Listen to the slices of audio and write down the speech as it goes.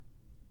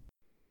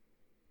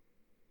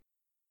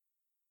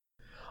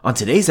On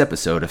today's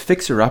episode of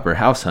Fixer Upper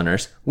House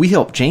Hunters, we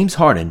help James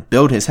Harden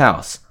build his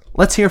house.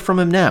 Let's hear from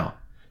him now.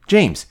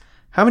 James,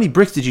 how many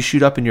bricks did you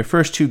shoot up in your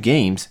first 2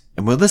 games,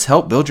 and will this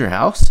help build your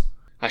house?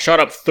 I shot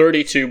up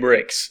 32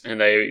 bricks,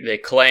 and they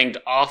clanged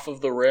off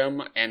of the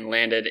rim and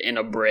landed in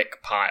a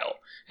brick pile.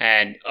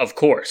 And, of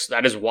course,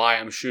 that is why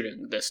I'm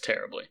shooting this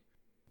terribly.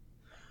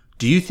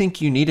 Do you think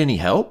you need any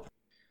help?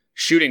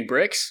 Shooting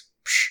bricks?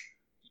 Psh,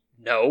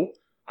 no.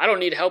 I don't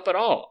need help at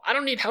all. I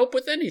don't need help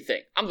with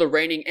anything. I'm the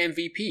reigning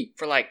MVP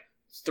for like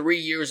 3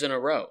 years in a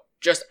row.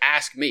 Just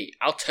ask me.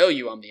 I'll tell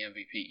you I'm the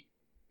MVP.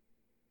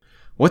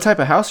 What type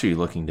of house are you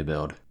looking to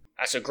build?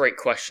 That's a great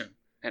question.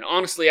 And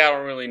honestly, I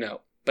don't really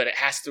know. But it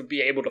has to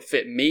be able to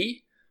fit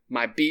me,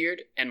 my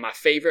beard, and my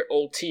favorite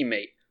old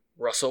teammate,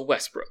 Russell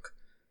Westbrook.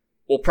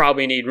 We'll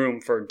probably need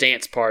room for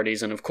dance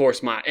parties and, of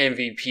course, my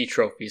MVP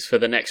trophies for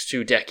the next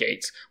 2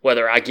 decades,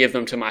 whether I give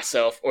them to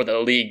myself or the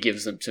league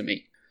gives them to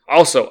me.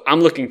 Also,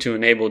 I'm looking to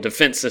enable a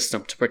defense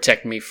system to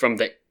protect me from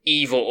the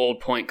evil old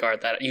point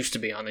guard that used to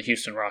be on the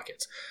Houston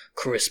Rockets,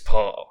 Chris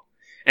Paul.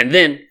 And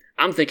then,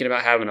 I'm thinking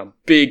about having a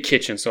big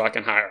kitchen so I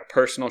can hire a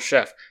personal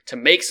chef to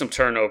make some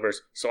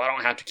turnovers so I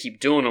don't have to keep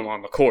doing them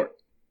on the court.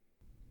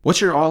 What's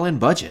your all-in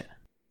budget?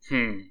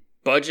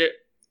 Budget?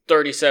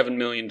 $37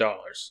 million.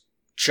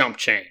 Chump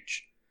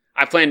change.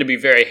 I plan to be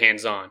very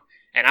hands-on,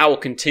 and I will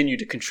continue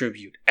to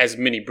contribute as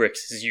many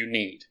bricks as you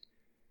need.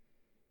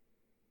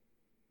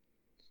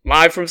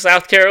 Live from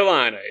South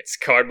Carolina, it's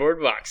Cardboard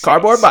Box Seats.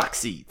 Cardboard Box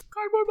Seats.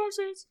 Cardboard Box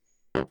Seats.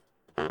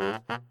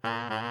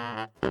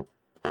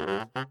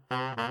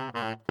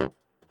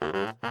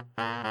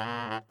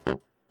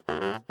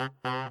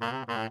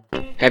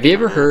 Have you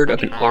ever heard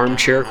of an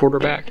armchair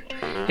quarterback?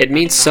 It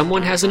means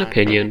someone has an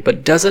opinion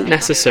but doesn't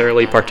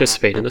necessarily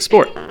participate in the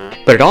sport.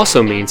 But it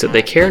also means that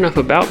they care enough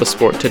about the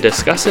sport to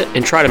discuss it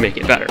and try to make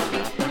it better.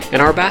 In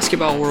our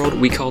basketball world,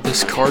 we call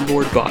this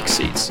cardboard box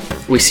seats.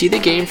 We see the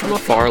game from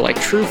afar like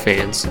true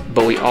fans,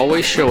 but we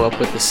always show up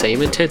with the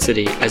same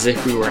intensity as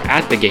if we were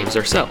at the games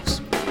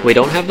ourselves. We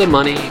don't have the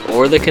money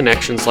or the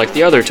connections like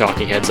the other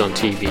talking heads on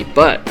TV,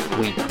 but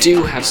we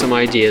do have some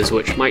ideas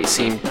which might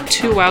seem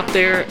too out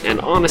there,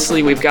 and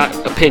honestly, we've got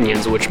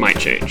opinions which might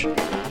change.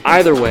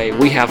 Either way,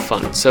 we have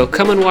fun, so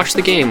come and watch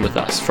the game with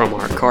us from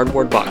our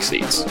cardboard box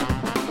seats.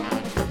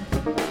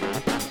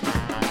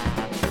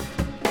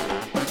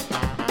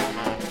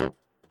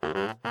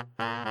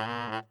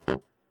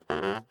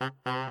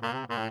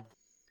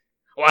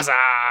 What's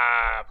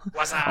up?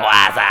 What's up?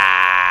 What's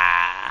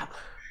up?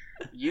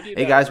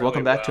 Hey guys,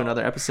 welcome back to well.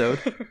 another episode.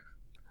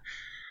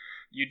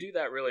 You do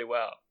that really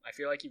well. I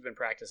feel like you've been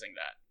practicing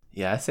that.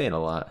 Yeah, I say it a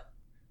lot.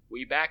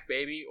 We back,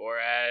 baby, or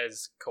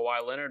as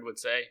Kawhi Leonard would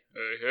say,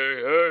 hey,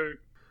 hey,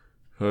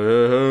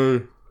 Hey,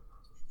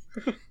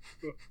 hey.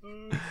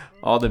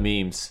 All the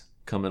memes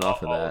coming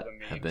off of All that the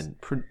memes. have been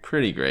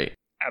pretty great.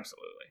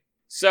 Absolutely.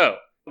 So,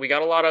 we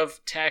got a lot of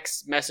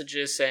text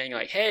messages saying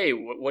like, hey,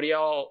 what are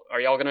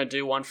y'all going to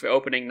do one for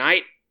opening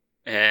night?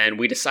 And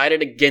we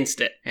decided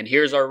against it. And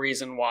here's our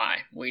reason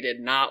why. We did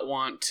not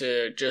want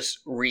to just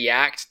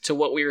react to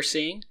what we were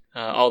seeing,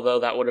 although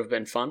that would have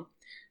been fun.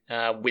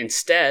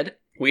 Instead,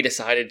 we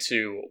decided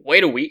to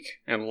wait a week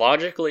and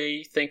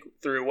logically think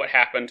through what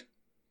happened.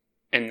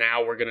 And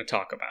now we're going to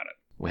talk about it.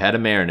 We had to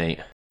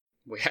marinate.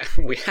 We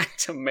had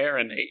to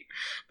marinate.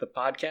 The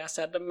podcast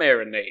had to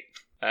marinate.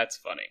 That's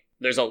funny.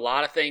 There's a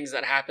lot of things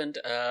that happened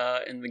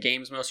in the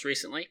games most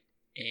recently,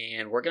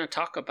 and we're going to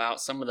talk about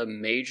some of the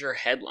major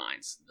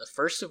headlines. The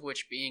first of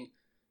which being,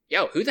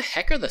 who the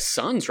heck are the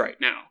Suns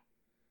right now?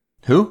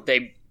 Who?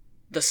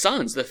 The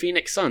Suns, the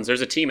Phoenix Suns.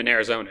 There's a team in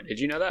Arizona. Did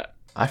you know that?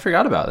 I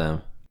forgot about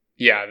them.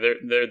 Yeah,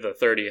 they're the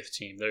 30th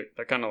team.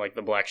 They're kind of like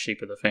the black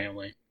sheep of the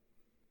family.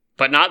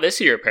 But not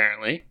this year,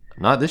 apparently.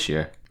 Not this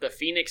year. The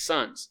Phoenix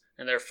Suns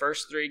in their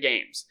first 3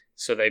 games.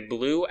 So they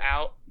blew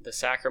out the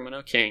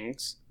Sacramento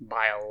Kings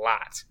by a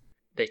lot.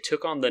 They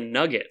took on the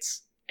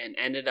Nuggets and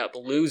ended up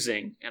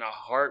losing in a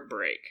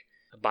heartbreak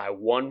by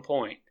 1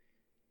 point.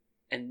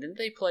 And then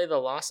they play the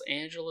Los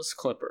Angeles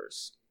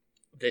Clippers,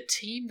 the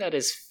team that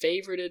is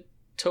favorited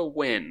to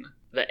win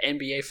the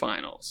NBA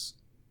Finals.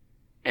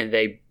 And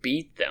they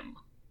beat them.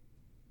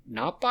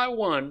 Not by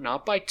 1,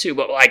 not by 2,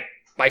 but like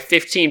by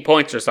 15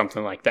 points or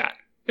something like that.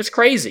 It's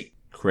crazy.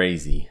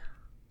 Crazy.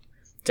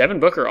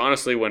 Devin Booker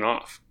honestly went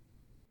off.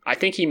 I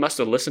think he must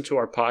have listened to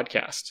our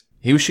podcast.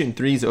 He was shooting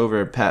threes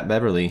over Pat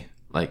Beverly,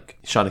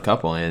 shot a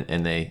couple,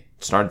 and they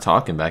started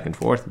talking back and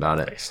forth about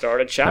it. They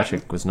started chatting.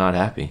 Patrick was not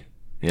happy.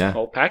 Yeah.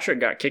 Old Patrick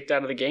got kicked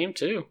out of the game,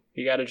 too.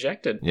 He got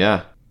ejected.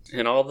 Yeah.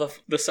 And all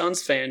the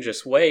Suns fans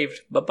just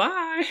waved,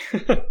 bye-bye.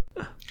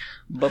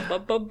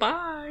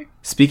 Bye-bye.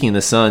 Speaking of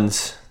the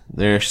Suns,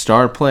 their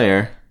star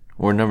player,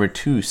 or number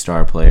 2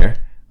 star player,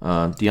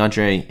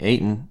 DeAndre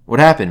Ayton, what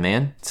happened,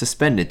 man?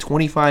 Suspended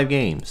 25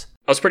 games.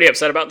 I was pretty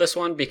upset about this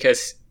one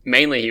because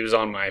mainly he was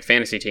on my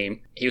fantasy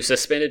team. He was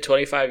suspended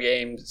 25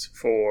 games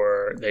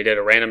they did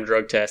a random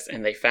drug test,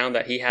 and they found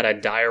that he had a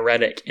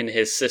diuretic in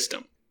his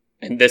system.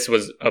 And this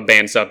was a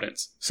banned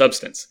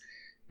substance.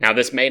 Now,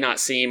 this may not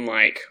seem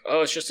like,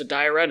 oh, it's just a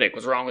diuretic.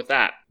 What's wrong with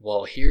that?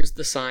 Well, here's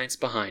the science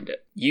behind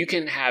it. You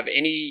can have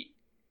any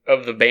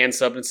of the banned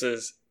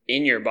substances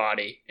in your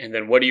body, and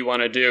then what do you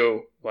want to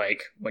do?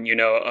 Like, when you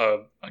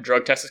know a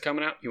drug test is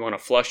coming out, you want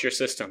to flush your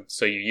system.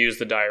 So you use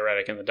the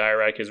diuretic, and the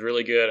diuretic is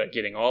really good at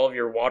getting all of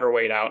your water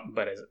weight out,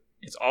 but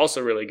it's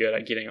also really good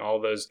at getting all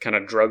those kind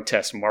of drug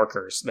test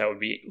markers that would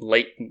be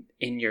latent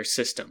in your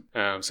system.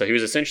 So he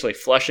was essentially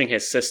flushing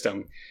his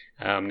system.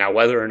 Now,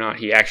 whether or not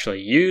he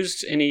actually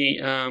used any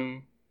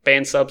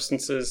banned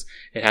substances,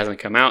 it hasn't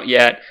come out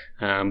yet,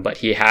 but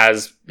he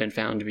has been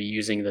found to be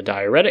using the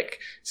diuretic.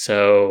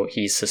 So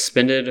he's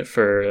suspended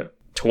for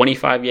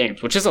 25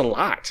 games, which is a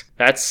lot.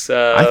 That's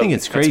I think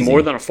it's crazy. That's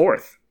more than a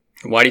fourth.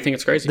 Why do you think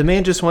it's crazy? The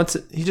man just wants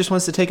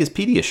to take his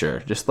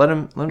Pediasure. Just let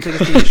him take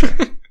his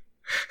Pediasure.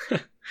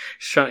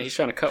 He's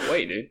trying to cut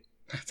weight, dude.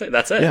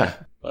 That's it. Yeah.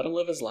 Let him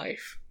live his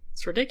life.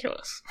 It's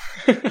ridiculous.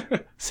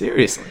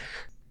 Seriously.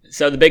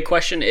 So the big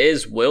question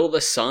is, will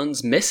the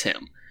Suns miss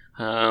him?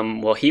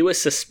 Well, he was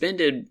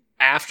suspended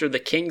after the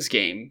Kings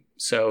game.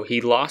 So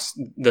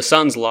the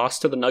Suns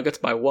lost to the Nuggets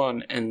by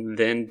 1 and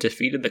then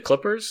defeated the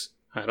Clippers.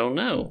 I don't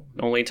know.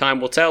 Only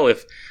time will tell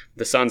if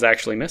the Suns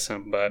actually miss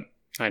him, but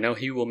I know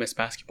he will miss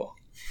basketball.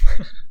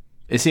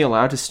 Is he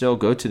allowed to still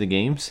go to the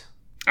games?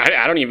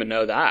 I don't even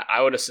know that.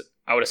 I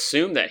would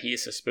assume that he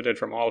is suspended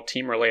from all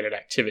team-related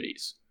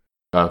activities.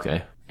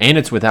 Okay. And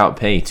it's without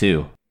pay,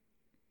 too.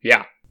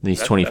 Yeah.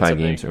 These 25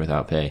 games are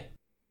without pay.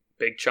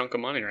 Big chunk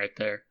of money right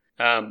there.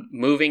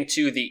 Moving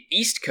to the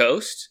East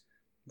Coast,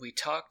 we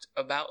talked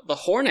about the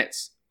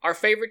Hornets, our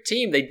favorite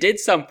team. They did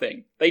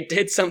something. They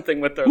did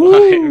something with their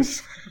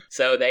lives.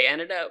 So they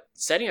ended up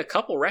setting a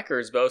couple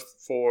records, both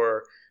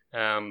for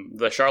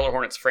the Charlotte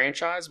Hornets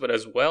franchise, but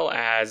as well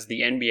as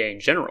the NBA in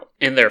general.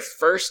 In their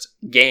first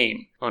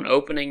game on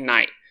opening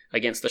night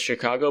against the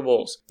Chicago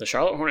Bulls, the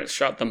Charlotte Hornets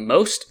shot the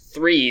most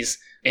threes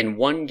in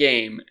one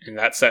game, and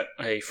that set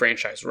a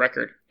franchise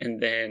record.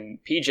 And then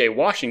PJ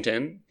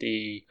Washington,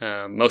 the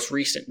most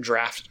recent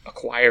draft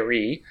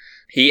acquiree,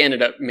 he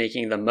ended up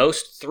making the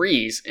most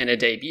threes in a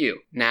debut.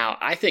 Now,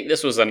 I think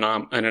this was an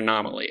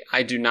anomaly.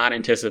 I do not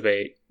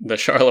anticipate the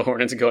Charlotte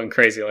Hornets going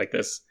crazy like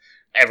this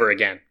ever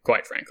again,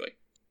 quite frankly.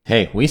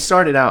 Hey, we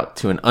started out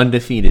to an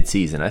undefeated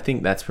season. I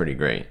think that's pretty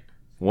great.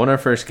 Won our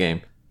first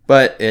game,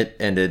 but it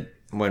ended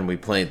when we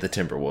played the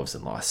Timberwolves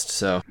and lost.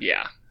 So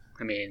yeah,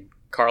 I mean,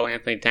 Karl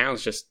Anthony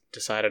Towns just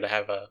decided to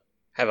have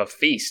a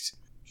feast.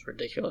 It's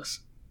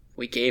ridiculous.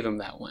 We gave him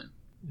that win.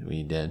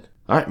 We did.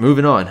 All right,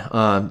 moving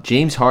on.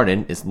 James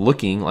Harden is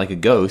looking like a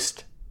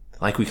ghost,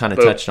 like we kind of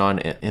touched on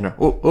in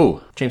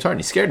our... James Harden,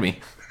 he scared me.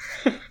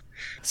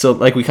 So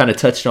like we kind of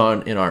touched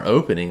on in our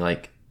opening,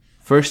 like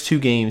first 2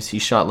 games, he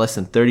shot less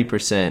than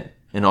 30%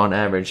 and on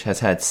average has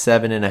had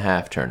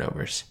 7.5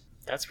 turnovers.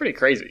 That's pretty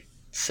crazy.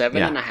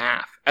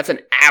 7.5. That's an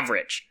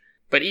average.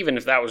 But even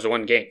if that was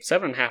one game,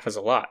 7.5 is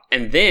a lot.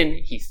 And then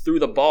he threw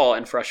the ball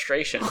in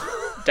frustration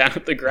down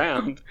at the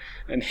ground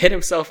and hit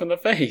himself in the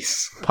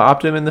face.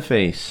 Popped him in the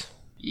face.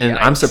 Yikes. And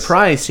I'm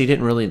surprised he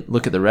didn't really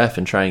look at the ref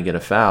and try and get a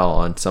foul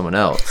on someone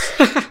else.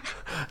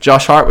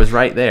 Josh Hart was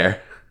right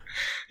there.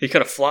 He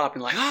could have flopped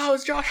and oh,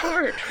 it's Josh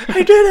Hart.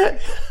 I did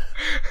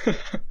it.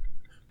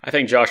 I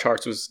think Josh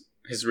Hart's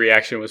his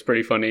reaction was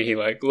pretty funny. He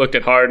looked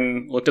at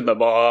Harden, looked at the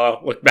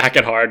ball, looked back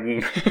at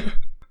Harden.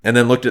 And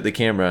then looked at the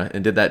camera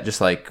and did that just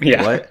what?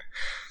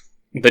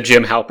 The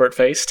Jim Halpert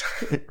faced.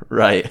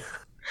 Right.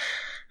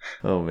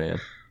 Oh, man.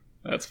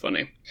 That's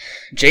funny.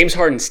 James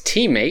Harden's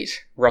teammate,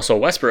 Russell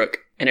Westbrook,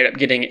 ended up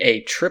getting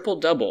a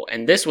triple-double.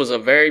 And this was a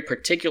very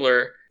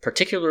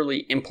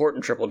particularly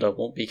important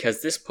triple-double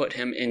because this put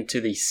him into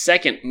the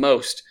second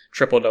most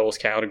triple-doubles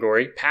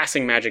category,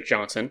 passing Magic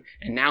Johnson.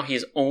 And now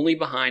he's only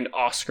behind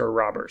Oscar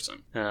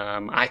Robertson.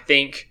 I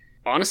think,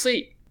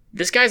 honestly,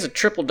 this guy's a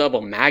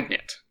triple-double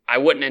magnet. I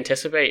wouldn't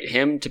anticipate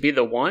him to be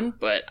the one,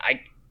 but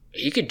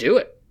he could do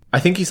it. I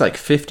think he's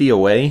 50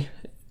 away,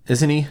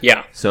 isn't he?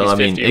 Yeah. So I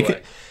mean,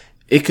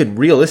 it could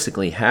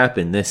realistically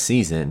happen this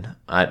season.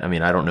 I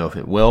mean, I don't know if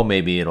it will.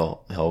 Maybe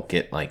he'll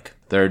get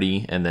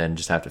 30 and then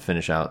just have to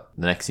finish out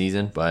the next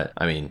season. But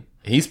I mean,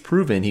 he's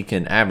proven he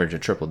can average a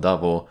triple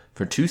double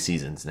for 2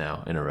 seasons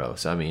now in a row.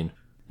 So I mean,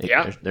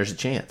 there's a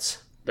chance.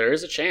 There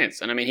is a chance,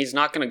 and I mean, he's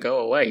not going to go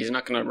away. He's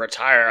not going to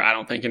retire. I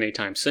don't think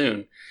anytime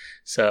soon.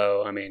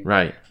 So, I mean,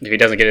 right. If he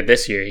doesn't get it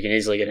this year, he can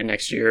easily get it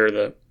next year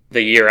or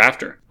the year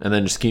after. And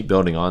then just keep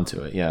building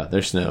onto it. Yeah,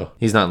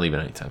 he's not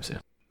leaving anytime soon.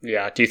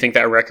 Yeah. Do you think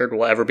that record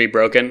will ever be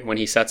broken when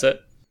he sets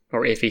it?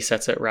 Or if he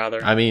sets it,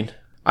 rather? I mean,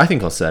 I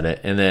think he'll set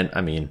it. And then, I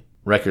mean,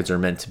 records are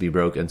meant to be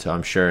broken. So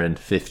I'm sure in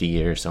 50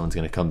 years, someone's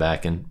going to come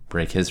back and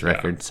break his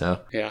record. Yeah.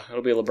 So yeah,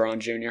 it'll be LeBron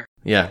Jr.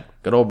 Yeah,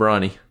 good old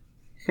Bronny.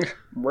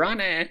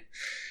 Bronny.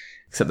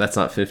 Except that's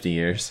not 50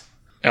 years.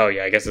 Oh,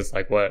 yeah. I guess it's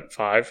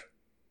 5?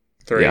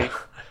 3? Yeah.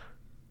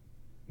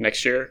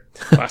 Next year?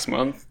 Last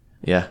month?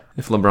 Yeah,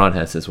 if LeBron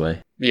has his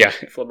way. Yeah,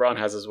 if LeBron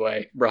has his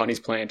way. Bronny's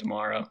playing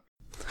tomorrow.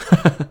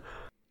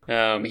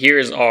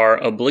 Here's our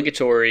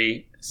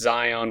obligatory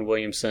Zion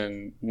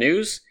Williamson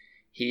news.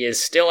 He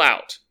is still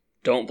out.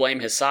 Don't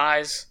blame his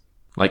size.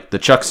 Like the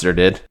Chuckster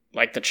did.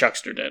 Like the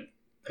Chuckster did.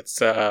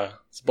 It's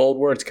bold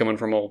words coming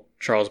from old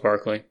Charles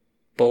Barkley.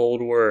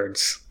 Bold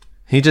words.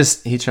 He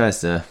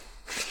tries to...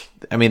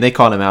 I mean, they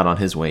called him out on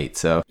his weight,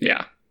 so...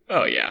 Yeah.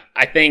 Oh, yeah.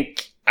 I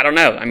don't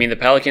know. I mean, the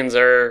Pelicans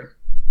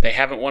they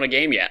haven't won a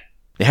game yet.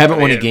 They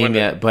haven't won a game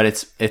yet,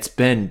 but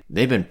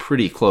they've been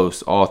pretty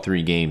close all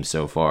 3 games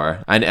so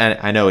far.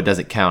 I know it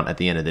doesn't count at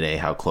the end of the day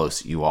how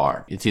close you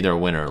are. It's either a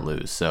win or a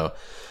lose. So,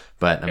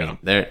 but I mean,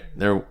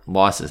 their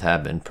losses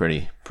have been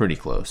pretty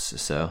close.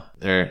 So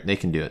they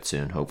can do it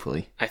soon,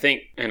 hopefully. I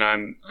think, and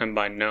I'm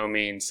by no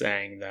means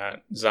saying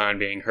that Zion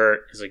being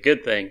hurt is a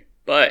good thing,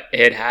 but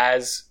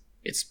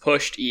it's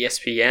pushed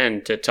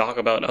ESPN to talk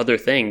about other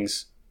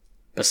things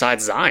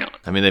besides Zion.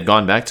 I mean, they've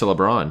gone back to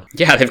LeBron.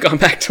 Yeah, they've gone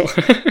back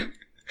to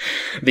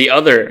the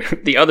other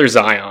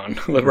Zion,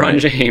 LeBron right.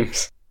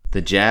 James.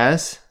 The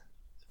Jazz,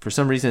 for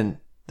some reason,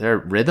 their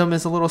rhythm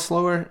is a little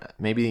slower.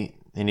 Maybe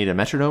they need a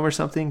metronome or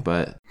something,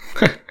 but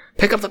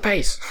pick up the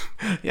pace.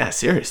 Yeah,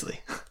 seriously.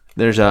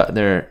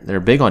 They're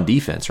big on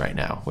defense right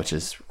now, which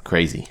is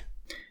crazy.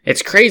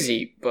 It's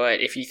crazy,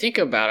 but if you think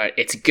about it,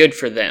 it's good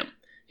for them.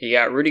 You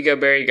got Rudy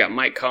Gobert, you got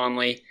Mike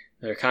Conley.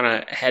 They're kind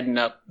of heading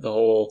up the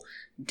whole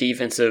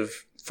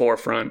defensive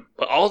forefront.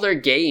 But all their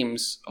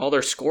games, all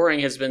their scoring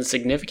has been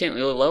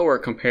significantly lower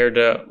compared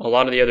to a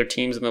lot of the other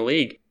teams in the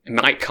league. And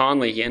Mike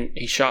Conley,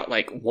 he shot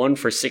like 1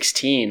 for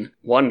 16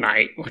 one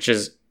night, which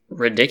is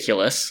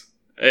ridiculous.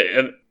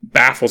 It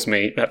baffles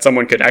me that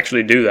someone could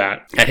actually do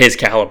that at his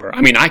caliber.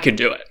 I mean, I could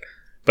do it,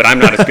 but I'm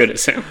not as good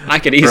as him. I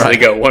could easily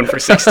go 1 for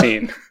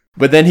 16.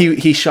 But then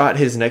he shot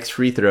his next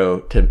free throw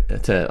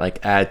to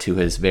like add to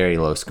his very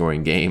low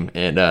scoring game,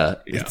 and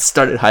it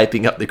started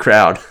hyping up the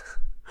crowd.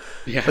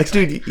 Yeah, like,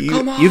 dude,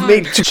 you've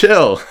made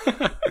chill.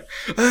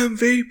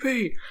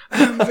 MVP.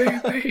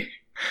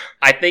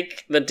 I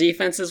think the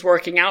defense is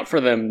working out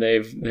for them.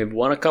 They've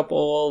won a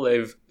couple.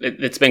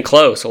 It's been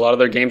close. A lot of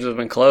their games have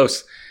been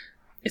close.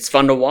 It's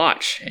fun to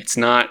watch. It's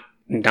not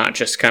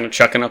just kind of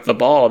chucking up the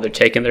ball. They're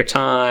taking their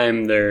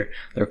time. They're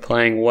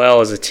playing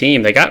well as a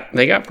team. They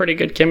got pretty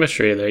good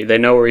chemistry. They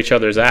know where each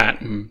other's at.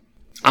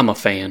 I'm a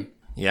fan.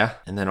 Yeah,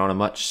 and then on a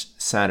much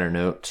sadder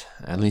note,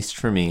 at least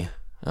for me,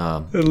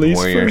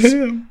 Warriors for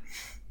him,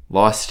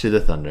 lost to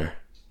the Thunder.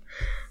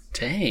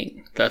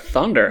 Dang, the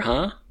Thunder,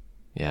 huh?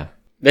 Yeah.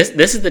 This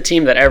is the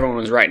team that everyone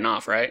was writing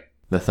off, right?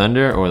 The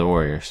Thunder or the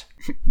Warriors?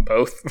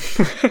 Both.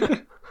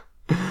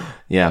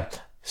 Yeah.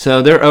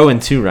 So they're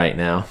 0-2 right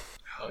now.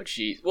 Oh,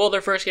 geez. Well,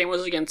 their first game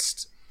was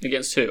against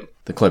who?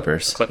 The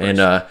Clippers. And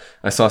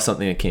I saw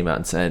something that came out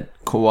and said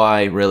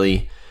Kawhi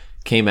really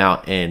came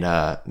out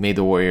and made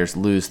the Warriors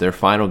lose their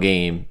final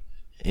game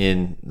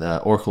in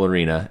the Oracle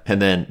Arena and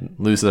then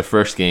lose their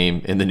first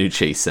game in the new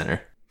Chase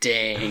Center.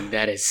 Dang,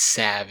 that is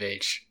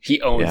savage.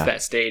 He owns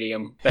that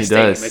stadium. That he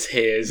stadium does. is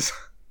his.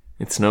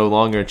 It's no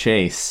longer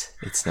Chase.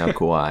 It's now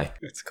Kawhi.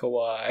 It's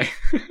Kawhi.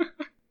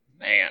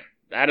 Man,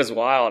 that is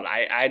wild.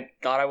 I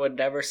thought I would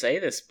never say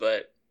this,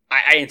 but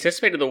I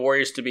anticipated the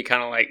Warriors to be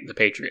kind of like the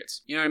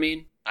Patriots. You know what I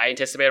mean? I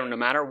anticipated no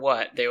matter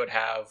what, they would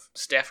have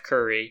Steph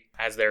Curry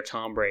as their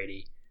Tom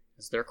Brady,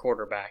 as their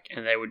quarterback,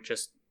 and they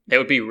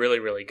would be really,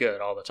 really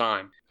good all the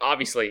time.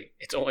 Obviously,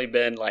 it's only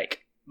been like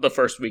the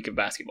first week of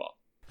basketball.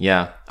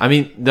 Yeah. I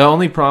mean, the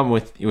only problem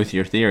with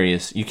your theory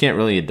is you can't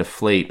really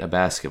deflate a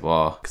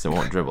basketball because it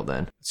won't dribble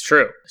then. It's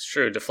true.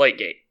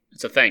 Deflategate.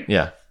 It's a thing.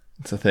 Yeah,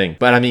 it's a thing.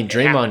 But I mean,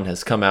 Draymond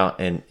has come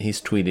out and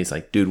he's tweeted, he's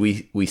like, dude,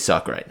 we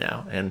suck right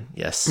now. And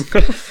yes.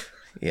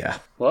 Yeah.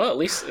 Well, at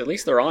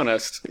least they're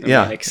honest.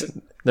 I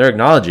mean, they're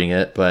acknowledging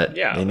it, but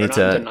they need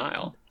to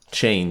denial.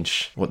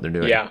 Change what they're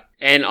doing. Yeah.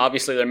 And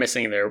obviously they're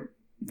missing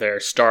their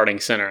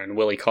starting center and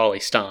Willie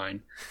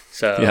Cauley-Stein.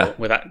 So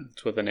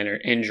with an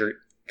injury.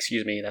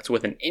 Excuse me, that's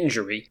with an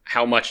injury.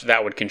 How much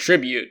that would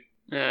contribute,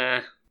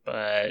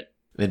 but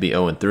they'd be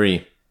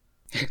 0-3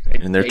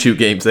 in their 2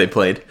 games they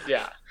played.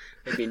 Yeah,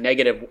 it'd be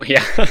negative. Yeah,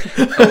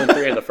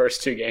 0-3 in the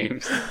first 2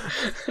 games.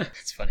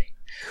 It's funny.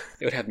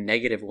 They would have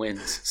negative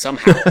wins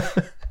somehow.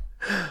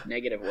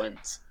 Negative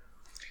wins.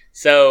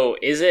 So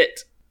is it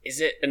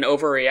an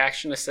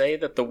overreaction to say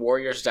that the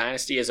Warriors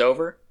dynasty is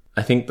over?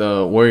 I think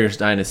the Warriors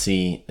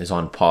dynasty is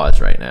on pause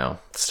right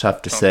now. It's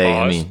tough to say.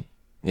 Pause? I mean.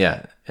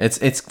 Yeah, it's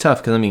tough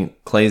because, I mean,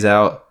 Clay's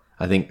out.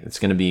 I think it's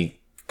going to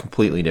be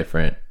completely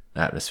different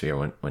atmosphere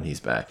when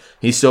he's back.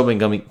 He's still been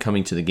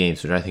coming to the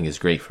games, which I think is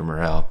great for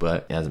morale,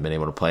 but he hasn't been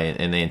able to play,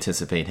 and they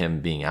anticipate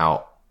him being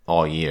out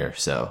all year.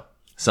 So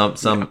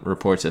some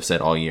reports have said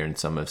all year, and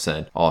some have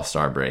said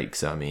All-Star break.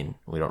 So, I mean,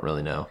 we don't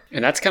really know.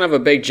 And that's kind of a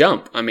big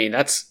jump. I mean,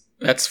 that's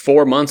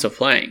 4 months of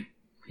playing.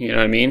 You know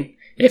what I mean?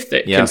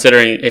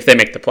 Considering if they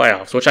make the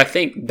playoffs, which I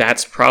think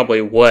that's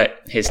probably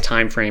what his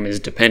time frame is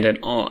dependent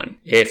on.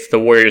 If the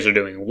Warriors are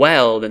doing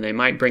well, then they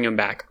might bring him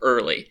back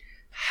early.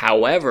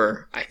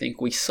 However, I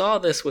think we saw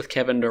this with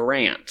Kevin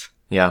Durant.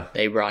 Yeah.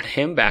 They brought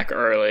him back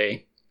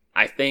early.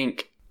 I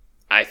think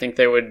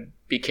they would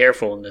be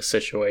careful in this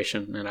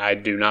situation, and I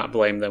do not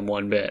blame them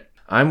one bit.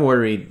 I'm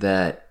worried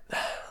that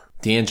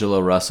D'Angelo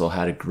Russell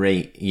had a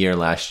great year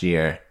last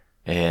year,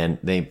 and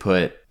they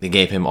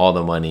gave him all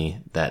the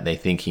money that they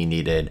think he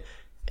needed.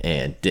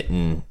 and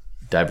didn't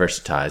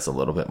diversitize a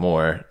little bit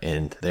more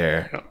in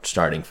their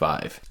starting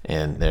five,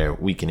 and they're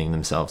weakening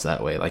themselves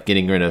that way. Like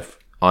getting rid of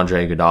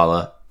Andre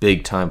Iguodala,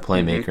 big time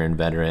playmaker and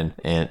veteran,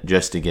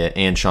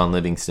 and Sean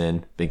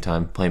Livingston, big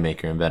time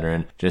playmaker and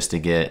veteran, just to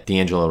get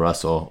D'Angelo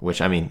Russell,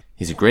 which, I mean,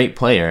 he's a great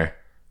player,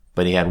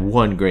 but he had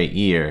one great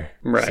year.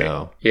 Right.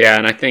 So. Yeah,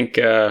 and I think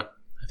the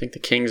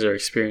Kings are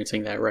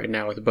experiencing that right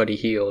now with Buddy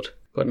Hield,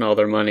 putting all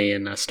their money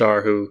in a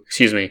star who,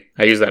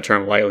 I use that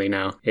term lightly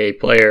now, a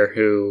player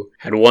who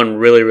had one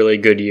really, really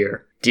good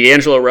year.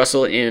 D'Angelo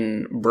Russell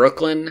in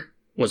Brooklyn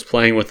was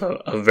playing with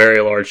a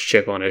very large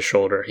chip on his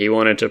shoulder. He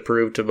wanted to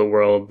prove to the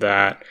world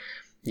that,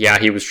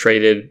 he was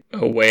traded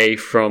away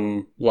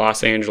from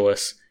Los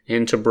Angeles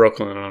into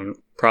Brooklyn on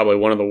probably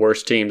one of the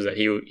worst teams that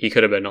he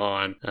could have been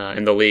on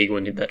in the league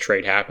when that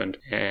trade happened.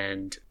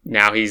 And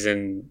now he's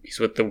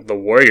with the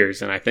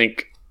Warriors, and I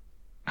think,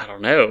 I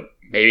don't know,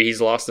 maybe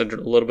he's lost a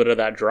little bit of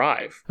that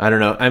drive. I don't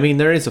know. I mean,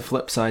 there is a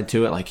flip side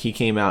to it. Like, he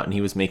came out and he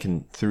was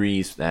making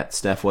threes that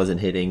Steph wasn't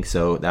hitting,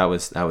 so that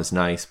was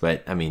nice.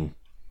 But, I mean,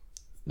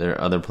 there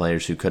are other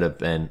players who could have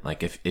been,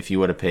 like, if you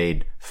would have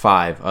paid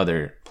 5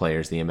 other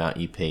players the amount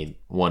you paid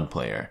one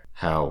player,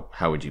 how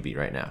would you be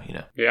right now, you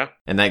know? Yeah.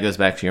 And that goes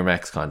back to your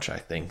max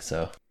contract thing,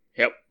 so.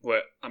 Yep.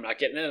 Well, I'm not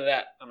getting into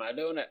that. I'm not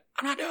doing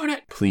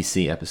it. Please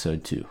see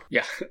episode 2.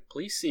 Yeah.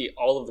 Please see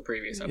all of the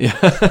previous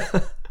episodes.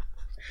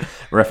 Yeah.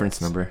 Reference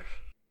number.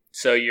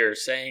 So you're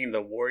saying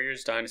the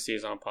Warriors dynasty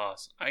is on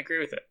pause. I agree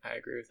with it.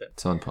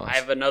 It's on pause. I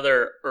have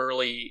another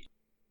early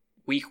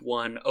week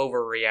 1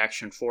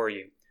 overreaction for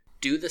you.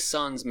 Do the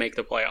Suns make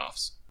the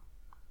playoffs?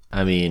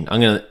 I mean, I'm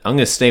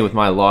gonna stay with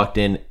my locked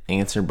in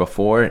answer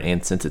before,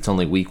 and since it's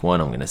only week 1,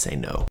 I'm gonna say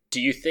no.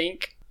 Do you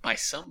think by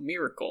some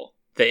miracle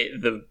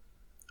the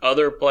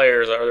other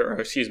players,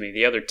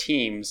 the other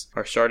teams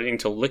are starting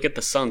to look at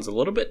the Suns a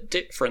little bit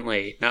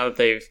differently now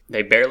that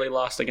they barely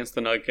lost against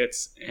the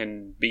Nuggets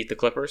and beat the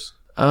Clippers?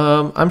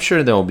 I'm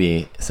sure there'll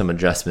be some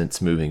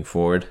adjustments moving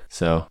forward.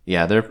 So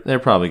yeah, they're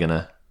probably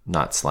gonna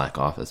not slack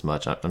off as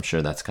much. I'm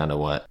sure that's kind of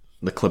what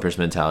the Clippers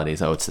mentality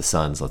is. Oh, it's the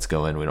Suns. Let's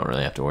go in. We don't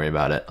really have to worry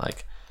about it.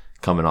 Like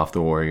coming off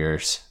the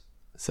Warriors.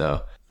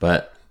 So,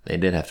 but they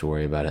did have to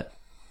worry about it.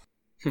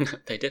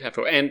 They did have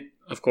to, and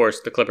of course,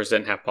 the Clippers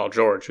didn't have Paul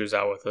George, who's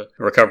out with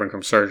recovering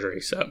from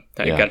surgery. So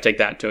you got to take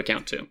that into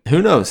account too.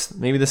 Who knows?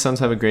 Maybe the Suns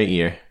have a great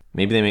year.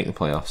 Maybe they make the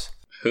playoffs.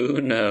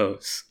 Who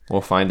knows?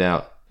 We'll find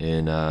out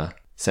in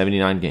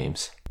 79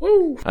 games.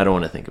 Woo! I don't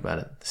want to think about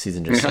it. The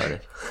season just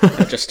started.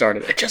 It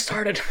just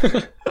started.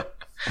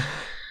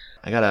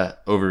 I got an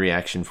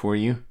overreaction for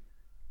you.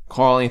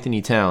 Karl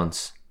Anthony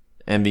Towns,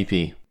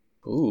 MVP.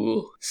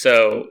 Ooh.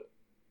 So,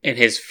 in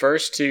his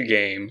first 2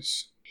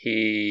 games,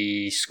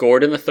 he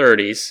scored in the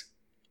 30s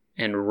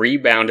and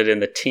rebounded in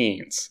the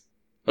teens.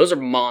 Those are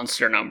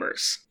monster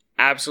numbers.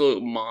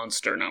 Absolute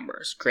monster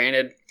numbers.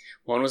 Granted,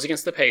 one was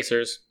against the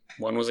Pacers,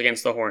 one was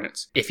against the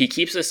Hornets. If he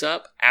keeps this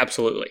up,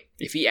 absolutely.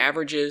 If he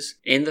averages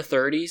in the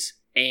 30s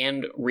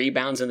and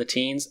rebounds in the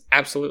teens,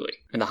 absolutely.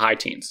 In the high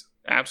teens.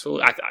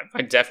 Absolutely.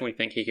 I definitely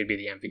think he could be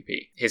the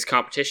MVP. His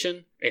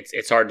competition,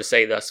 it's hard to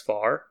say thus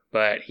far,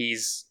 but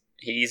he's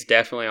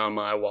definitely on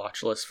my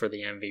watch list for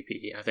the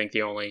MVP. I think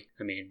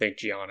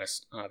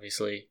Giannis,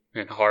 obviously,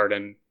 and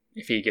Harden,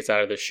 if he gets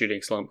out of this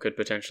shooting slump, could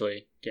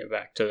potentially get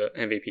back to the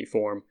MVP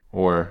form.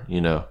 Or,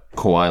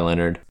 Kawhi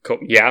Leonard.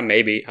 Yeah,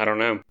 maybe. I don't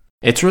know.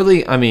 It's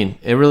really,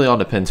 it really all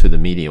depends who the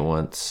media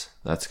wants.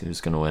 That's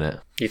who's going to win it.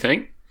 You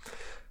think?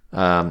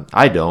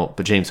 I don't,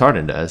 but James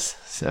Harden does.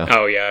 So.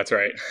 Oh, yeah, that's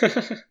right.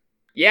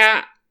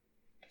 Yeah.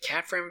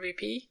 Cat for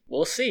MVP?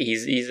 We'll see.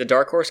 He's a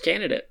dark horse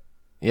candidate.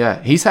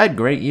 Yeah, he's had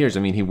great years.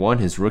 He won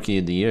his Rookie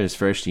of the Year his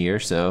first year,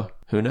 so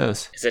who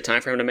knows? Is it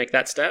time for him to make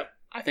that step?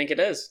 I think it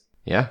is.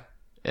 Yeah.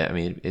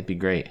 It'd be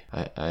great.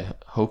 I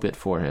hope it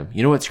for him.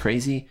 You know what's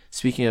crazy?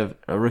 Speaking of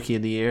a Rookie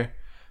of the Year,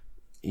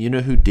 you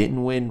know who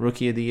didn't win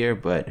Rookie of the Year,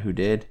 but who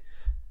did?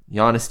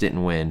 Giannis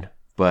didn't win,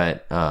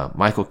 but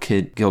Michael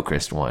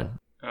Gilchrist won.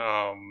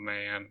 Oh,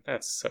 man.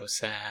 That's so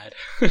sad.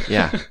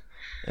 Yeah.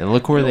 And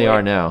look where they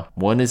are now.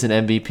 One is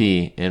an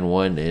MVP, and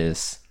one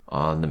is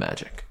on the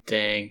Magic.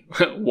 Dang.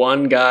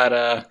 One got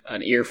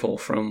an earful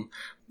from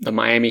the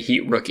Miami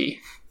Heat rookie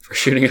for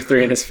shooting a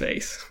 3 in his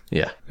face.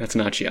 Yeah. That's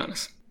not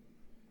Giannis.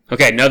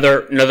 Okay,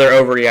 another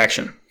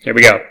overreaction. Here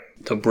we go.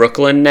 The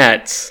Brooklyn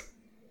Nets.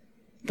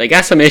 They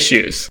got some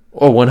issues.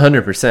 Oh,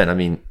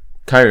 100%.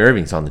 Kyrie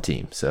Irving's on the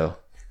team, so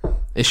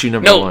issue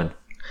number 1.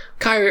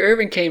 Kyrie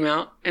Irving came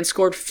out and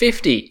scored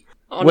 50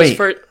 on his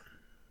first...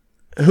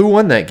 Who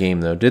won that game,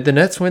 though? Did the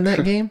Nets win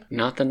that game?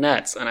 Not the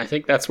Nets, and I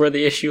think that's where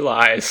the issue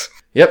lies.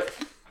 Yep,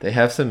 they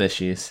have some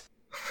issues.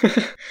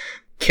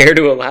 Care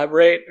to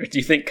elaborate? Or do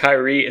you think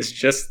Kyrie is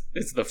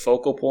the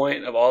focal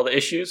point of all the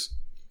issues?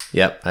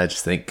 Yep, I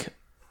just think...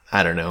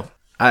 I don't know.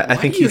 I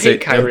think he's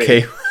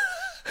okay...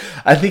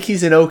 I think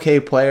he's an okay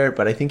player,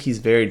 but I think he's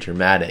very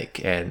dramatic,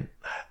 and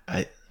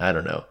I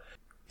don't know.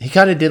 He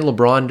kind of did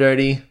LeBron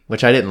dirty,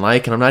 which I didn't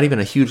like, and I'm not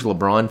even a huge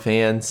LeBron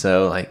fan,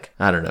 so,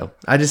 I don't know.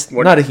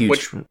 Not a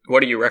huge...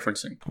 What are you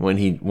referencing? When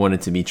he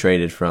wanted to be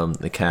traded from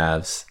the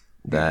Cavs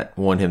that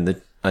won him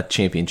the a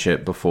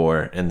championship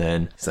before, and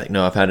then he's like,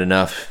 no, I've had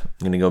enough.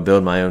 I'm going to go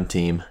build my own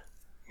team.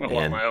 I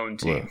want my own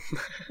team.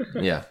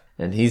 Yeah.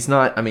 And he's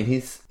not, I mean,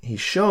 he's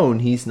shown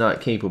he's not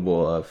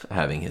capable of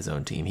having his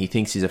own team. He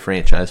thinks he's a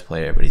franchise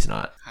player, but he's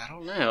not. I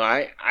don't know.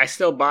 I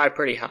still buy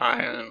pretty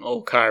high on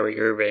old Kyrie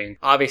Irving.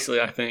 Obviously,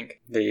 I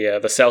think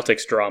the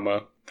Celtics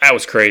drama, that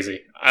was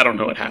crazy. I don't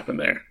know what happened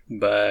there.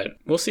 But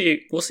we'll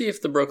see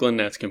if the Brooklyn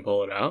Nets can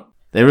pull it out.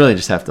 They really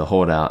just have to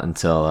hold out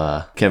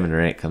until Kevin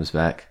Durant comes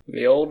back.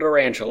 The old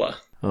Durantula.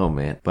 Oh,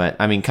 man. But,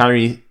 I mean,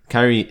 Kyrie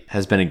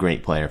has been a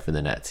great player for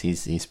the Nets.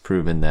 He's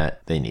proven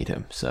that they need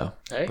him. So,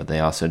 hey. But they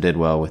also did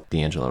well with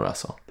D'Angelo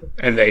Russell.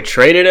 And they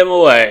traded him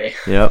away.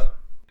 Yep.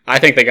 I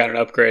think they got an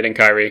upgrade in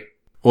Kyrie.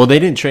 Well, they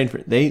didn't trade for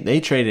they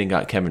traded and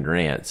got Kevin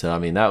Durant. So I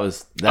mean that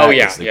was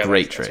a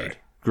great trade. Right.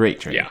 Great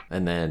trade. Yeah.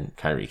 And then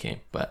Kyrie came,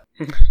 but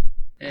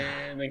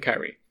and then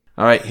Kyrie.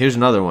 All right, here's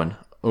another one.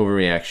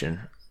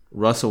 Overreaction.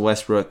 Russell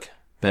Westbrook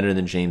better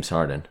than James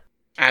Harden.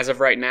 As of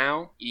right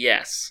now,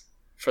 yes.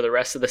 For the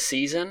rest of the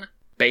season,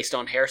 based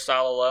on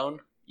hairstyle alone,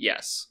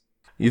 yes.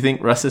 You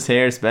think Russ's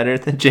hair is better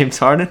than James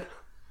Harden?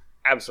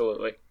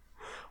 Absolutely.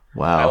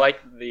 Wow. I like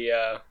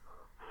the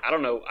I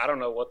don't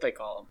know what they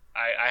call them.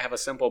 I have a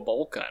simple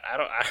bowl cut.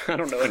 I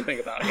don't know anything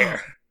about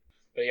hair.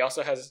 But he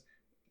also has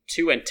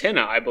 2 antennae,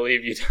 I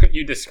believe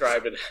you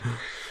described it.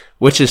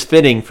 Which is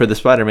fitting for the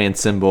Spider-Man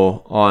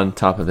symbol on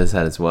top of his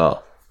head as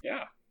well.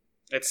 Yeah.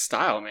 It's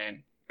style,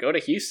 man. Go to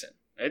Houston.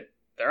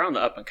 They're on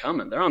the up and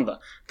coming. They're on the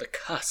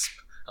cusp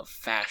of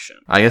fashion.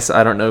 I guess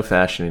I don't know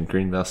fashion in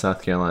Greenville,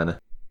 South Carolina.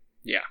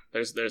 Yeah,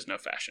 there's no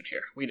fashion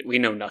here. We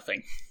know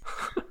nothing.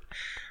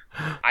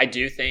 I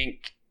do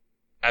think,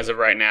 as of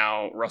right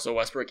now, Russell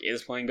Westbrook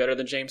is playing better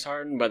than James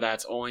Harden, but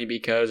that's only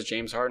because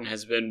James Harden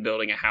has been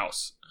building a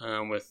house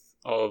with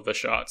all of the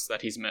shots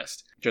that he's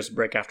missed. Just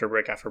brick after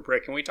brick after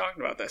brick, and we talked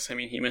about this. I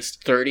mean, he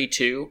missed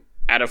 32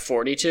 out of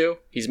 42.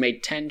 He's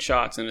made 10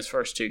 shots in his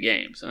first 2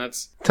 games, and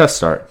that's... Tough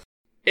start.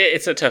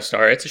 It's a tough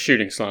start. It's a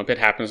shooting slump. It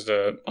happens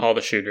to all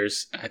the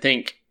shooters. I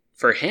think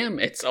for him,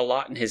 it's a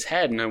lot in his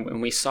head,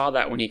 and we saw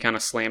that when he kind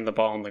of slammed the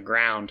ball on the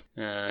ground.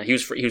 He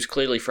was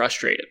clearly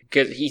frustrated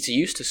because he's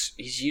used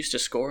to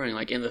scoring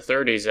like in the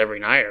 30s every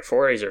night, or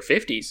 40s or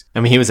 50s. I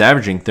mean, he was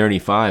averaging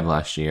 35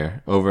 last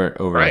year over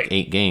right. like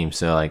 8 games.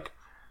 So like,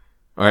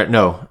 or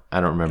no,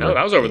 I don't remember. No,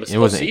 that was over the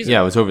season.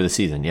 Yeah, it was over the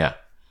season. Yeah.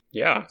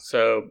 Yeah.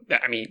 So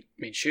I mean,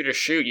 shooters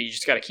shoot. You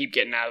just got to keep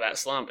getting out of that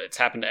slump. It's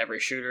happened to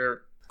every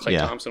shooter. Klay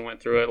Thompson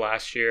went through it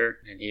last year,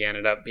 and he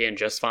ended up being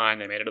just fine.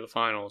 They made it to the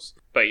finals.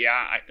 But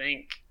yeah, I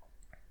think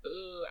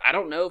I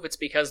don't know if it's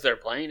because they're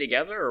playing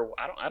together, or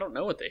I don't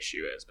know what the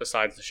issue is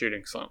besides the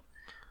shooting slump.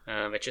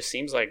 It just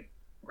seems like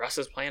Russ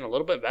is playing a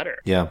little bit better.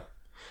 Yeah,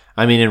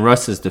 I mean, in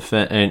Russ's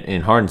defense,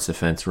 in Harden's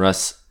defense,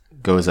 Russ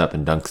goes up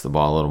and dunks the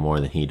ball a little more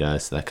than he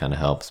does. So that kind of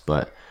helps,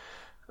 but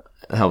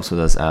it helps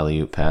with those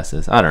alley-oop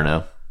passes. I don't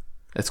know.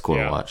 It's cool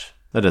to watch.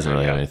 That doesn't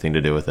really have anything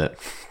to do with it.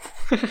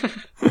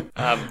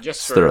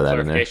 Just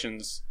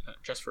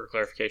for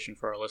clarification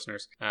for our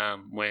listeners,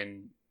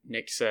 when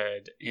Nick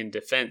said in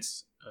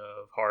defense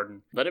of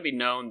Harden, let it be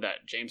known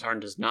that James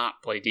Harden does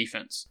not play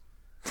defense.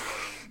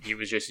 He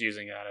was just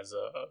using that as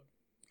a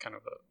kind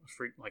of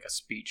a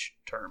speech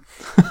term.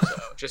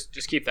 So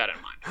just keep that in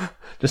mind.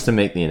 Just to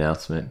make the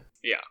announcement.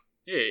 Yeah.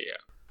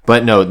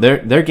 But no,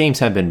 their games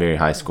have been very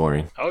high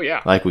scoring. Oh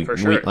yeah, like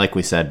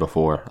we said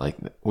before, like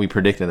we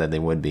predicted that they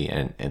would be,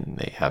 and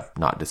they have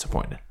not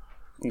disappointed.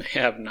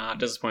 They have not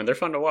disappointed. They're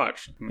fun to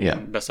watch. Yeah.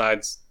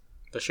 Besides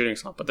the shooting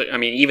slump, but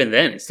even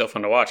then, it's still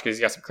fun to watch because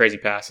he's got some crazy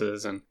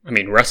passes, and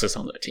Russ is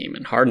on that team,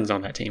 and Harden's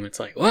on that team. It's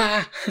like,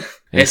 wow,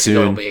 this is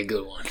gonna be a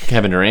good one.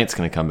 Kevin Durant's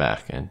gonna come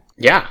back, and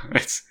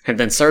and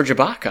then Serge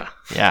Ibaka.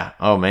 Yeah.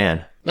 Oh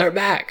man, they're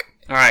back.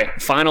 All right.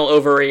 Final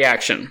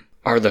overreaction.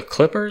 Are the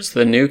Clippers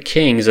the new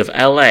kings of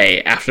LA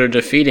after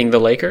defeating the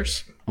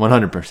Lakers?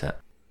 100%.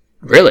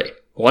 Really?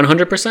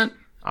 100%?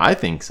 I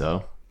think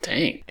so.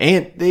 Dang.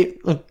 And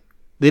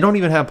they don't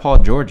even have Paul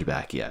George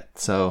back yet.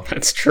 So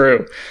that's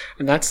true.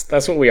 And that's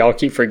what we all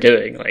keep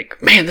forgetting. Like,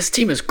 man, this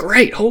team is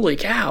great. Holy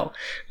cow.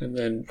 And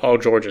then Paul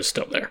George is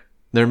still there.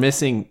 They're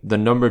missing the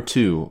number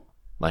 2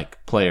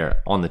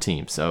 player on the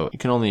team. So you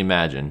can only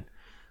imagine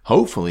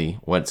hopefully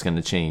what's going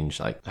to change,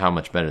 like how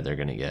much better they're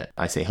going to get.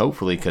 I say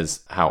hopefully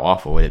because how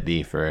awful would it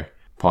be for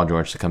Paul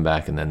George to come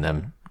back and then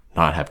them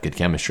not have good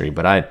chemistry.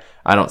 But I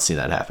don't see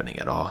that happening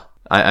at all.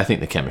 I think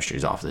the chemistry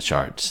is off the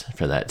charts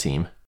for that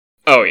team.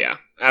 Oh yeah,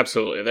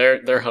 absolutely.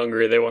 They're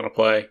hungry. They want to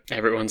play.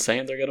 Everyone's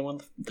saying they're going to win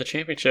the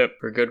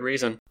championship for good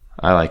reason.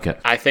 I like it.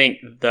 I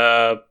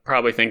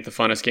probably think the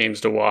funnest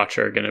games to watch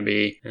are going to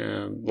be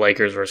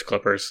Lakers versus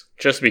Clippers,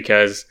 just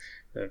because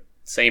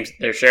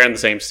they're sharing the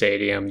same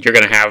stadium. You're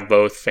going to have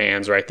both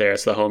fans right there.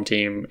 It's the home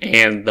team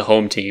and the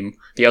home team,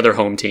 the other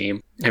home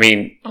team.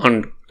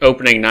 On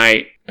opening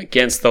night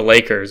against the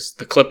Lakers,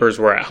 the Clippers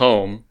were at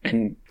home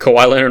and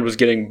Kawhi Leonard was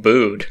getting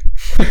booed.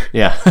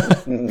 Yeah.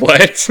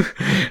 What?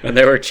 And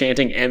they were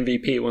chanting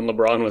MVP when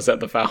LeBron was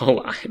at the foul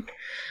line.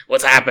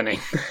 What's happening?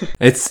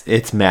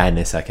 It's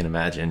madness, I can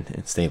imagine,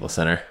 in Staples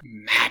Center.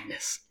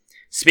 Madness.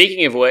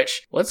 Speaking of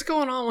which, what's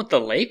going on with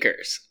the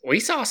Lakers? We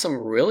saw some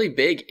really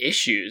big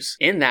issues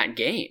in that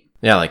game.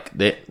 Yeah, like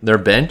their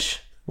bench,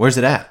 where's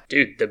it at?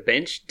 Dude, the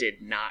bench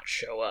did not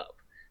show up.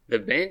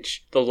 The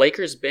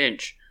Lakers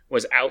bench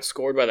was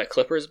outscored by the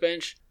Clippers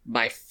bench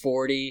by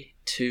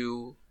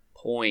 42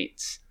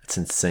 points. That's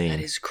insane.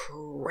 That is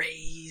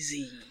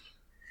crazy.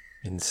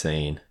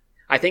 Insane.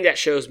 I think that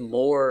shows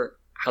more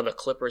how the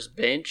Clippers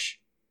bench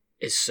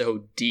is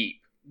so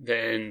deep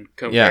than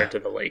compared to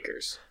the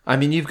Lakers. I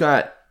mean, you've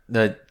got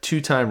the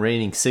 2-time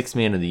reigning 6th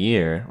man of the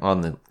year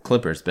on the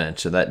Clippers bench,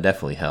 so that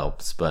definitely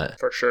helps. But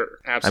for sure,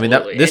 absolutely.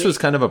 I mean, this was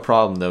kind of a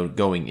problem though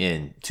going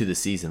into the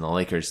season. The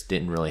Lakers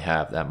didn't really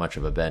have that much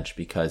of a bench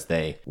because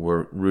they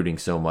were rooting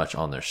so much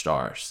on their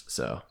stars.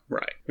 So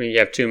right, I mean, you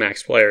have 2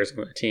 max players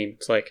on the team.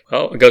 It's like,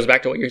 well, it goes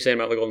back to what you're saying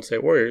about the Golden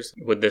State Warriors.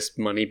 Would this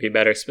money be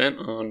better spent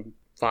on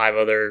 5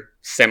 other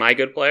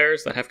semi-good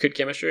players that have good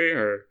chemistry,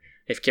 or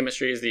if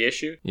chemistry is the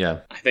issue? Yeah,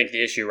 I think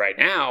the issue right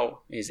now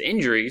is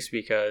injuries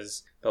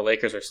because the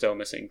Lakers are still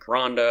missing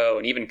Rondo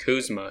and even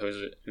Kuzma,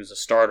 who's a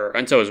starter.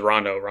 And so is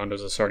Rondo.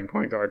 Rondo's a starting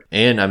point guard.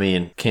 And, I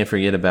mean, can't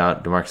forget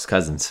about DeMarcus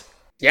Cousins.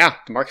 Yeah,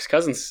 DeMarcus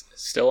Cousins is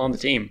still on the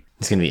team.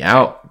 He's going to be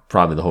out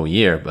probably the whole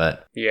year,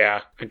 but...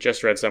 Yeah, I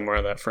just read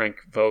somewhere that Frank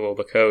Vogel,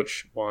 the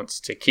coach,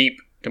 wants to keep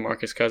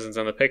DeMarcus Cousins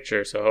in the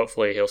picture, so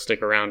hopefully he'll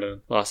stick around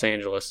in Los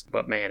Angeles.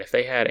 But, man, if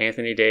they had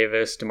Anthony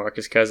Davis,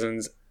 DeMarcus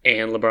Cousins,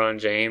 and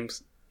LeBron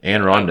James...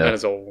 And Rondo.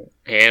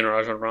 And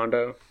Rajon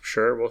Rondo.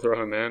 Sure, we'll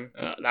throw him in.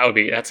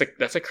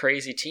 That's a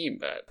crazy team,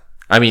 but...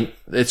 I mean,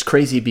 it's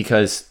crazy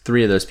because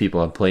 3 of those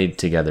people have played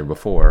together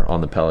before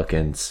on the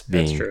Pelicans,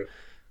 being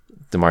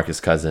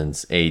DeMarcus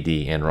Cousins, AD,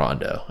 and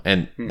Rondo.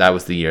 And that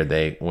was the year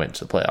they went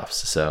to the playoffs.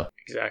 So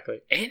exactly.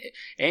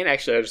 And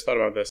actually, I just thought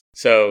about this.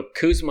 So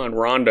Kuzma and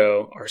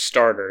Rondo are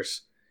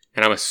starters,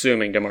 and I'm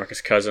assuming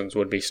DeMarcus Cousins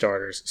would be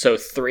starters. So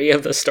 3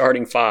 of the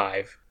starting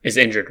 5 is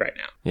injured right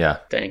now. Yeah.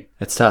 Dang.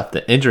 It's tough.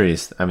 The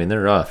injuries, I mean,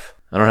 they're rough.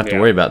 I don't have to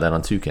worry about that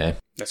on 2K.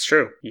 That's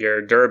true.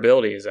 Your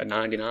durability is at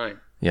 99.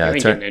 Yeah. You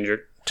ain't getting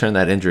injured. Turn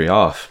that injury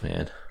off,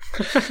 man.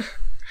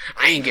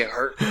 I ain't get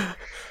hurt.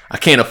 I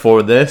can't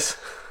afford this.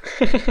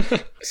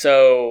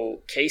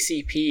 So,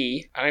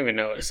 KCP, I don't even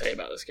know what to say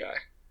about this guy.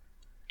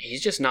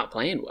 He's just not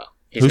playing well.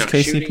 He's Who's not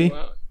KCP? Shooting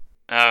well.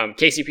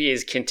 KCP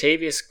is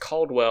Kentavious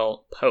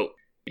Caldwell Pope.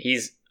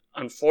 He's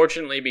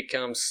unfortunately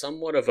become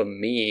somewhat of a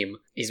meme.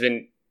 He's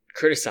been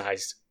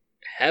criticized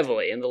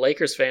heavily, and the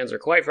Lakers fans are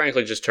quite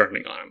frankly just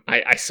turning on him.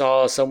 I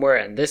saw somewhere,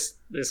 and this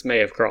may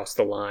have crossed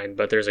the line,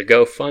 but there's a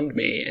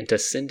GoFundMe into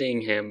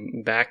sending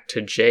him back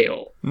to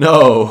jail.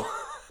 No.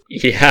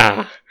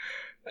 Yeah.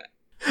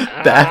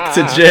 Back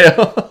to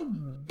jail.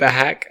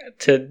 Back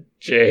to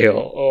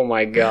jail. Oh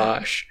my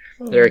gosh.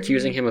 They're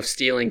accusing him of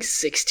stealing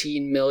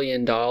 $16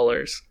 million,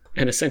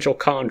 an essential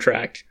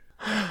contract.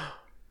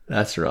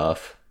 That's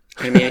rough.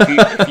 I mean,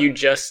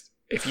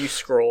 if you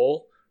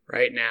scroll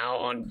right now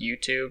on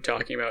YouTube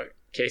talking about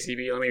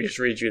KCP, let me just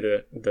read you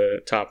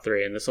the top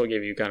 3, and this will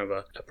give you kind of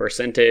a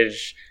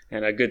percentage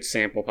and a good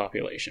sample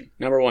population.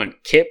 Number one,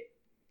 kick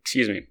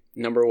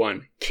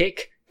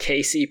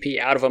KCP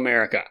out of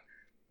America.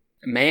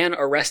 Man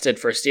arrested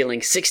for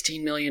stealing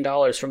 $16 million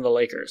from the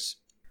Lakers.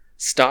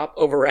 Stop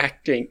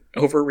overreacting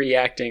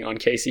on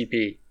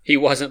KCP. He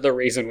wasn't the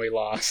reason we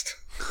lost.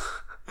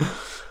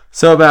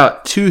 So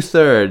about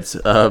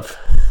 2/3 of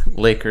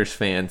Lakers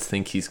fans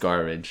think he's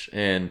garbage,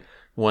 and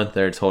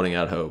 1/3's holding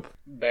out hope.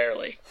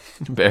 Barely.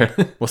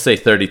 We'll say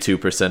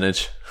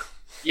 32%.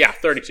 Yeah,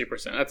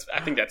 32%.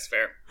 I think that's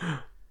fair.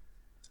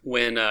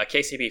 When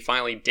KCP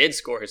finally did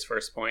score his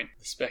first point,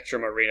 the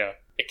Spectrum Arena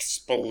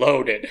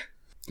exploded.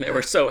 They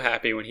were so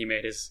happy when he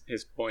made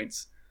his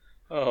points.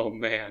 Oh,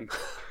 man.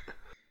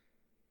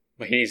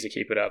 But he needs to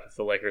keep it up if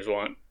the Lakers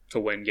want to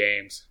win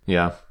games.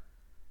 Yeah.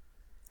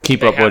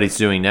 Keep up what he's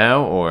doing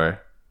now, or?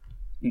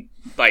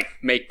 Like,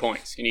 make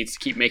points. He needs to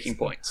keep making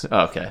points.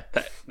 Okay.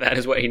 That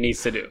is what he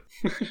needs to do.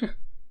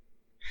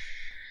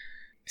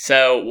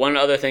 So, one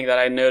other thing that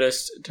I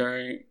noticed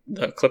during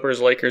the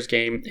Clippers-Lakers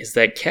game is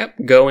they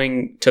kept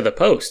going to the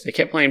post. They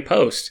kept playing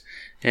post.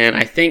 And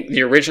I think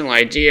the original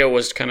idea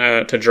was kind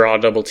of to draw a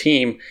double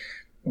team,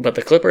 but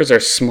the Clippers are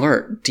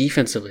smart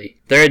defensively.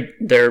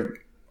 They're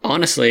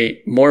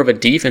honestly more of a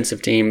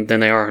defensive team than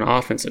they are an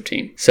offensive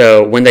team.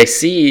 So when they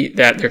see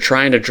that they're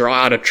trying to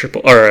draw out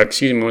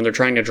when they're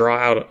trying to draw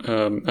out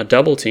a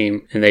double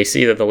team, and they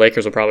see that the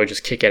Lakers will probably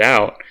just kick it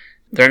out,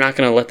 they're not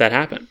going to let that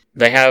happen.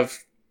 They have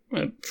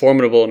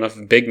formidable enough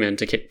big men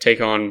to take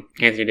on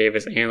Anthony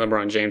Davis and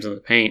LeBron James in the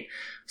paint.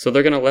 So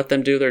they're going to let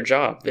them do their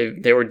job.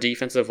 They were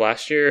defensive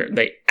last year.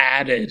 They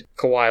added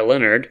Kawhi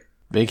Leonard.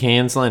 Big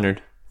hands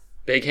Leonard.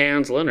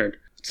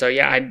 So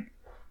yeah,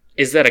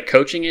 is that a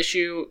coaching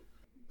issue?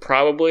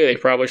 Probably. They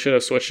probably should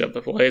have switched up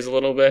the plays a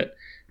little bit.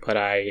 But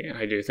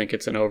I do think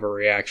it's an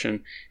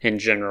overreaction in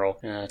general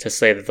to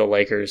say that the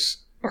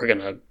Lakers are going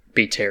to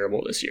be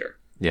terrible this year.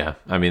 Yeah,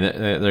 I mean,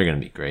 they're going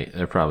to be great.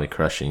 They're probably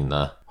crushing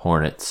the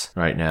Hornets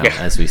right now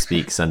as we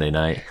speak Sunday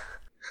night.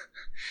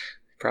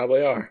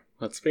 Probably are.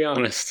 Let's be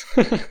honest.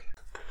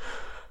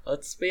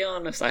 Let's be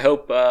honest. I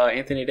hope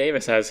Anthony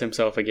Davis has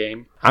himself a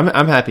game.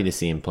 I'm happy to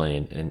see him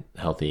playing and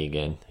healthy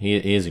again. He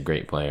is a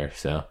great player.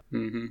 So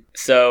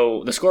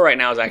So the score right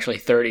now is actually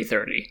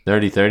 30-30.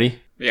 30-30?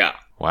 Yeah.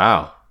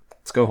 Wow.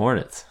 Let's go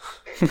Hornets.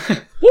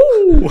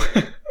 Woo!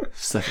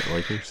 Second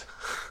Lakers.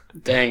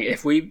 Dang,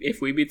 if we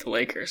beat the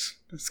Lakers,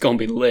 it's gonna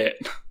be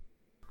lit.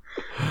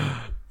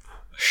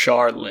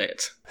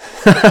 Charlotte.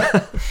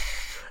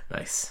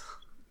 Nice.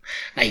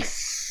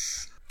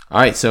 Nice. All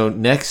right, so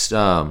next,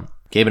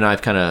 Gabe and I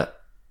have kind of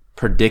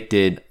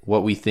predicted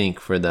what we think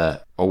for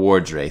the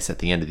awards race at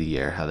the end of the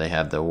year, how they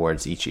have the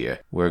awards each year.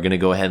 We're going to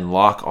go ahead and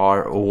lock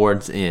our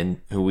awards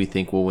in, who we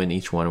think will win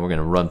each one, and we're going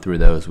to run through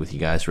those with you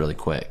guys really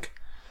quick.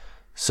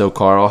 So,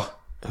 Carl,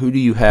 who do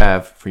you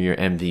have for your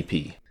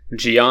MVP?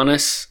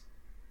 Giannis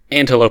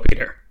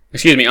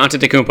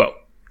Antetokounmpo.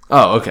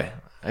 Oh, okay.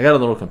 I got a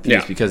little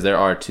confused because there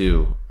are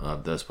two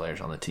of those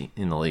players on the team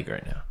in the league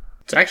right now.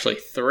 It's actually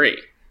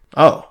 3.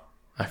 Oh,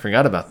 I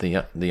forgot about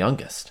the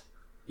youngest.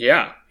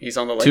 Yeah, he's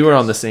on the Lakers. 2 are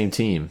on the same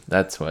team.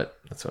 That's what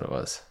it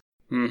was.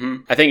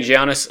 I think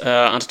Giannis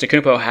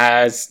Antetokounmpo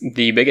has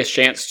the biggest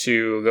chance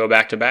to go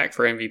back-to-back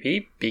for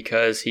MVP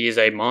because he is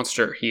a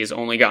monster. He has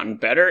only gotten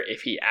better.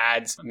 If he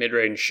adds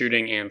mid-range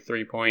shooting and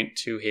three-point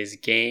to his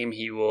game,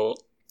 he will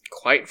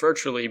quite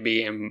virtually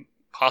be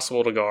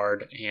impossible to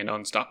guard and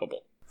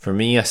unstoppable. For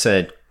me, I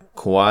said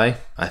Kawhi.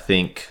 I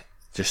think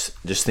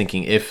just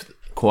thinking if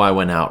Kawhi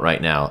went out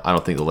right now, I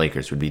don't think the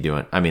Lakers would be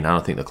doing. I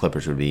don't think the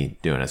Clippers would be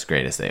doing as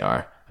great as they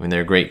are. I mean,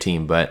 they're a great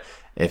team, but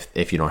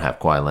if you don't have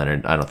Kawhi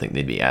Leonard, I don't think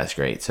they'd be as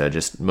great. So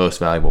just most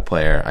valuable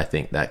player, I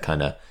think that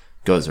kind of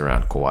goes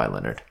around Kawhi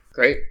Leonard.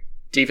 Great.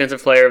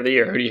 Defensive player of the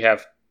year. Who do you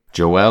have?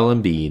 Joel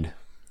Embiid.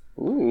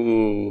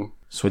 Ooh.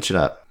 Switch it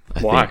up.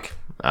 Why?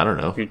 I don't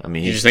know.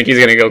 You just think he's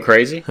going to go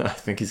crazy? I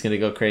think he's going to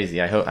go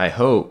crazy. I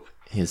hope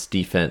his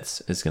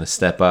defense is going to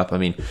step up. I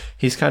mean,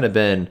 he's kind of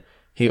been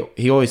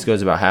he always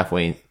goes about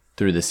halfway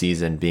through the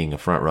season being a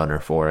front runner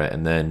for it,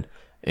 and then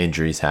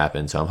injuries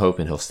happen. So I'm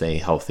hoping he'll stay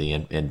healthy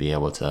and be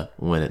able to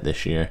win it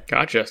this year.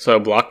 Gotcha. So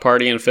block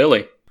party in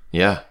Philly.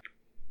 Yeah.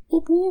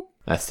 Whoop, whoop.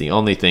 That's the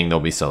only thing they'll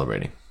be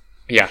celebrating.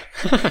 Yeah.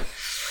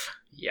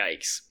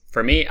 Yikes.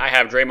 For me, I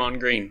have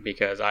Draymond Green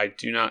because I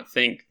do not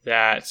think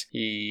that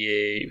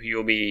he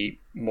will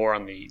be more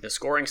on the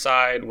scoring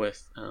side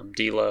with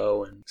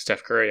D'Lo and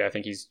Steph Curry. I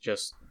think he's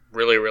just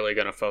really, really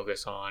going to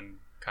focus on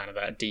kind of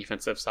that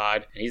defensive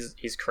side. And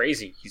he's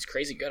crazy. He's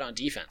crazy good on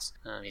defense.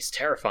 He's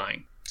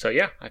terrifying. So,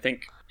 yeah, I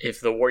think if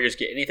the Warriors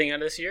get anything out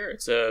of this year,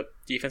 it's a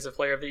Defensive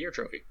Player of the Year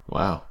trophy.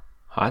 Wow.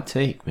 Hot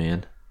take,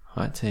 man.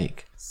 Hot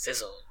take.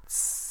 Sizzle.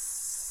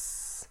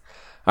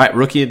 All right,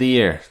 Rookie of the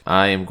Year.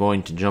 I am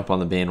going to jump on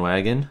the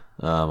bandwagon.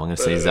 I'm going to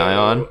say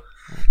Zion.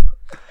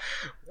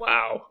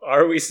 Wow.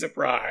 Are we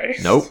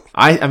surprised? Nope.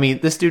 I mean,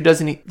 this dude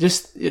doesn't...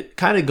 Just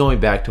kind of going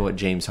back to what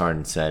James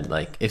Harden said,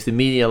 like, if the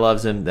media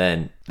loves him,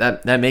 then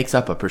that makes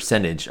up a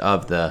percentage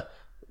of the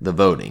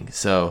voting.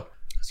 So...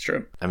 That's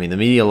true. I mean, the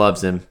media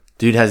loves him.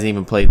 Dude hasn't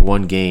even played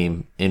one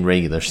game in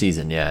regular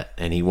season yet,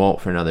 and he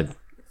won't for another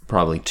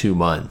probably 2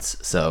 months.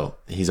 So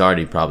he's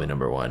already probably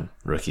number 1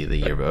 Rookie of the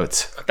Year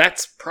votes.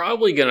 That's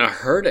probably going to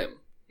hurt him,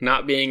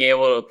 not being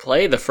able to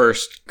play the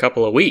first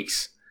couple of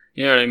weeks.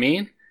 You know what I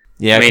mean?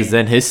 Yeah, because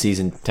then his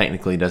season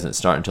technically doesn't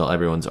start until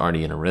everyone's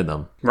already in a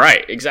rhythm.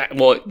 Right,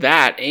 exactly. Well,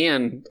 that,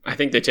 and I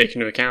think they take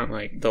into account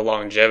like the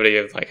longevity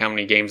of like how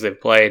many games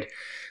they've played,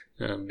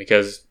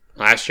 because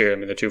last year, I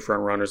mean, the 2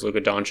 front runners,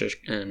 Luka Doncic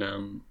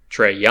and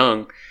Trae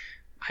Young,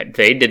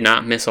 they did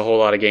not miss a whole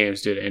lot of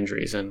games due to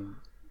injuries, and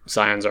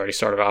Zion's already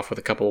started off with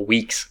a couple of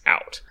weeks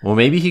out. Well,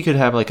 maybe he could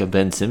have like a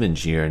Ben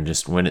Simmons year and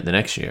just win it the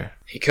next year.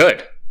 He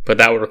could, but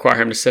that would require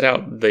him to sit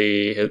out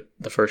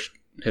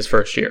his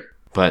first year.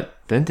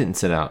 But Ben didn't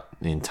sit out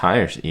the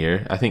entire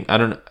year. I think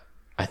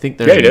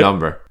there's a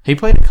number. He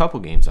played a couple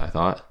games, I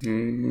thought. I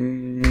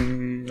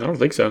don't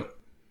think so.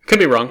 Could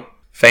be wrong.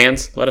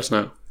 Fans, let us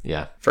know.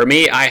 Yeah. For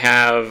me, I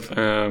have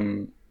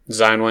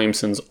Zion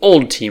Williamson's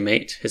old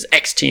teammate, his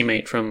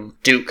ex-teammate from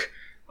Duke,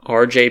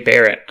 R.J.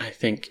 Barrett. I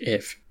think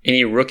if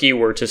any rookie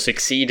were to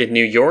succeed in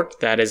New York,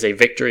 that is a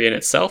victory in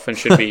itself and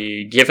should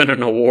be given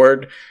an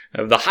award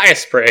of the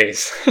highest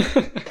praise.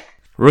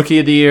 Rookie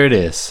of the Year it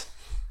is.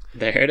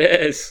 There it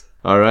is.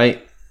 All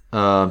right.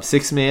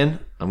 6th man,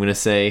 I'm going to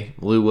say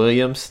Lou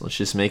Williams. Let's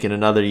just make it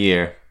another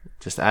year.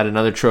 Just add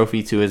another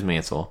trophy to his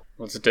mantle.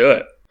 Let's do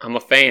it. I'm a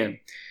fan.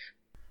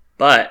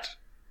 But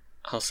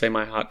I'll say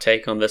my hot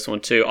take on this one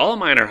too. All of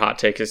mine are hot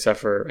takes except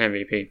for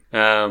MVP.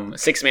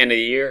 6th man of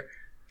the year,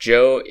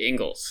 Joe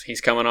Ingles.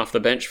 He's coming off the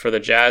bench for the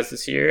Jazz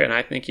this year, and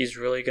I think he's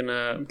really going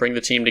to bring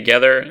the team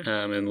together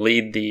and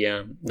lead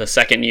the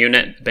second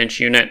unit, bench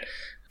unit,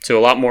 to a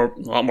lot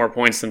more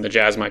points than the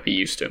Jazz might be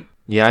used to.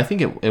 Yeah, I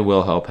think it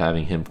will help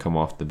having him come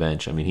off the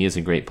bench. I mean, he is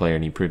a great player,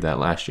 and he proved that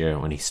last year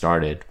when he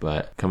started.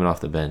 But coming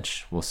off the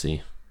bench, we'll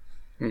see.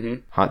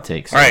 Mm-hmm. Hot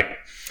takes. All right.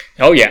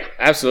 Oh, yeah.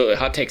 Absolutely.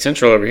 Hot take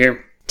central over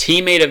here.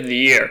 Teammate of the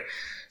year.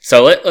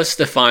 So let's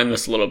define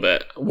this a little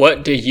bit.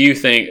 What do you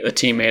think the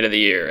teammate of the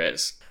year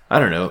is? I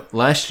don't know.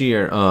 Last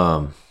year,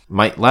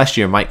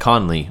 Mike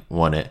Conley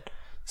won it.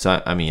 So,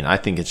 I mean, I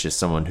think it's just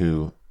someone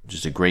who,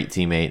 just a great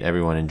teammate,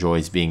 everyone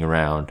enjoys being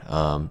around,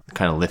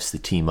 kind of lifts the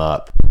team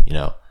up.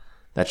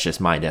 That's just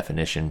my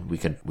definition. We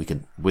could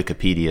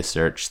Wikipedia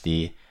search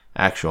the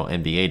actual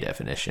NBA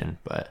definition,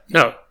 but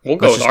no, we'll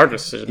go with our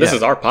decision. This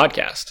is our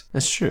podcast.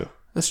 That's true.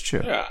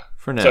 Yeah.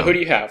 For now. So who do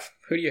you have?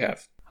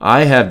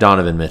 I have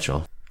Donovan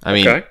Mitchell. I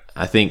mean, okay.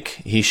 I think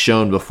he's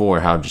shown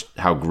before how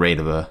great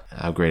of a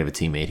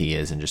teammate he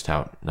is, and just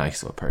how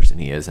nice of a person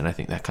he is, and I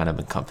think that kind of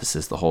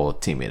encompasses the whole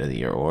Teammate of the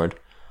Year award.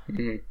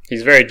 Mm-hmm.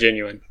 He's very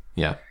genuine.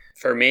 Yeah.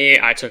 For me,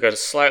 I took a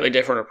slightly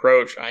different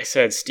approach. I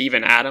said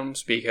Steven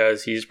Adams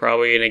because he's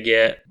probably going to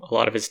get a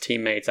lot of his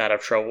teammates out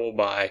of trouble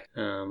by,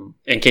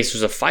 in case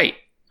there's a fight.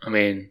 I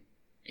mean,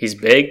 he's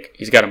big.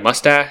 He's got a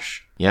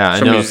mustache. Yeah,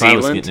 I know if I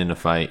was getting in a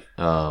fight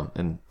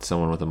and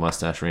someone with a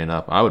mustache ran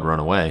up, I would run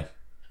away.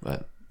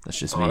 But that's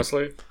just me.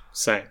 Honestly,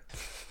 same.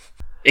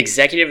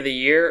 Executive of the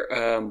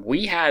Year,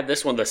 we had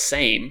this one the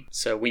same.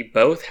 So we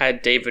both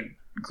had David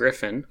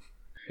Griffin,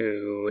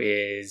 who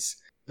is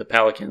the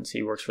Pelicans.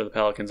 He works for the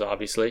Pelicans,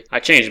 obviously. I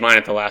changed mine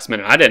at the last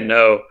minute. I didn't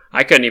know.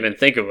 I couldn't even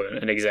think of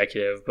an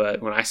executive.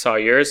 But when I saw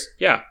yours,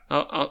 yeah,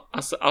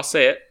 I'll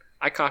say it.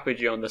 I copied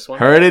you on this one.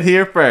 Heard it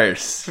here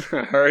first.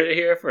 Heard it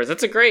here first.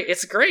 It's great.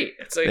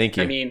 Thank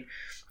you. I mean,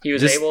 he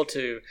was able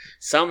to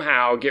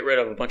somehow get rid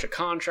of a bunch of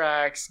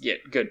contracts,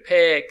 get good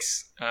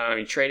picks.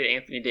 He traded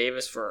Anthony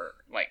Davis for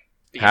like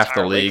the half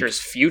entire the league. Lakers'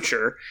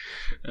 future.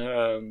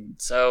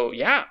 So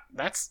yeah,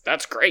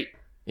 that's great.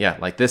 Yeah,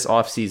 like this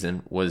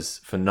offseason was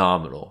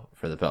phenomenal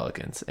for the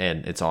Pelicans,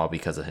 and it's all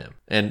because of him.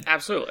 And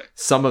absolutely,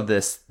 some of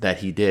this that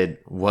he did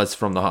was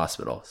from the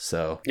hospital.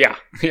 So yeah,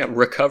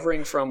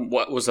 recovering from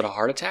what was it, a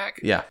heart attack?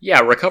 Yeah,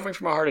 recovering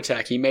from a heart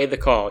attack. He made the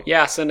call.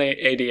 Yeah, send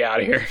AD out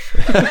of here.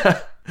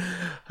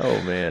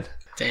 Oh man,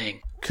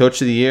 dang.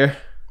 Coach of the Year.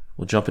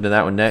 We'll jump into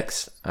that one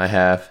next. I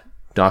have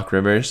Doc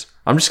Rivers.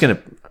 I'm just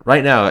gonna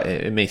right now.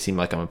 It may seem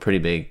like I'm a pretty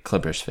big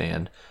Clippers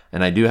fan.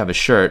 And I do have a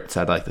shirt,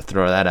 so I'd like to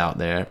throw that out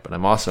there. But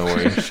I'm also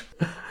worried.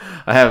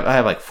 I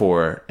have like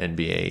 4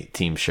 NBA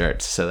team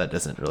shirts, so that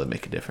doesn't really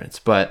make a difference.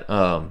 But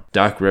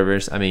Doc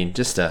Rivers, I mean,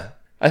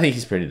 I think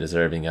he's pretty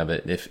deserving of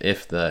it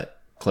if the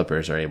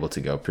Clippers are able to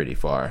go pretty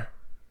far.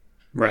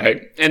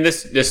 Right, and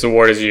this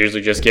award is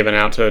usually just given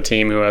out to a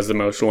team who has the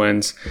most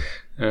wins.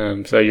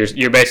 So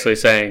you're basically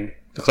saying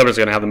the Clippers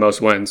are going to have the most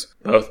wins,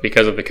 both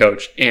because of the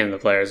coach and the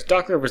players.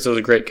 Doc Rivers is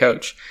a great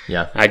coach.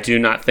 Yeah, I do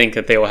not think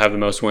that they will have the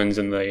most wins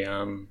in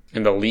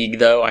the league,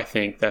 though. I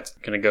think that's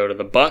going to go to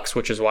the Bucks,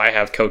 which is why I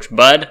have Coach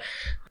Bud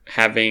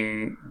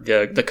having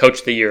the Coach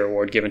of the Year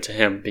award given to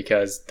him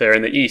because they're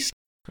in the East.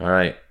 All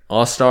right,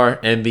 All-Star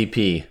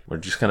MVP.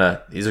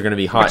 These are gonna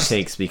be hot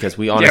takes because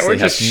we honestly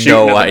have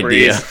no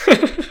idea,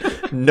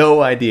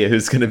 no idea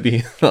who's gonna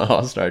be the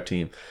All-Star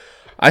team.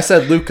 I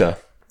said Luka.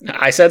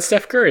 I said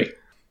Steph Curry.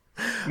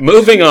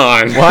 Moving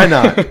on. Why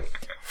not?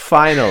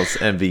 Finals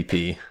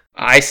MVP.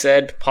 I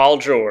said Paul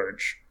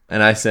George.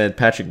 And I said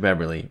Patrick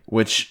Beverley,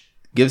 which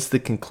gives the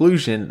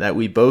conclusion that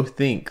we both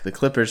think the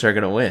Clippers are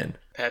going to win.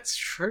 That's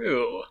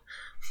true.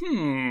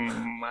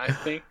 I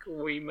think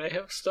we may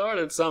have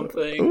started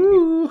something.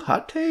 Ooh,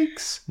 hot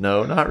takes.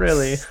 No, not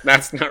really.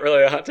 That's not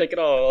really a hot take at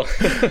all.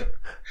 If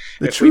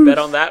truth. we bet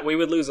on that, we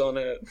would lose on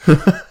it.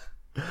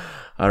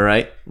 All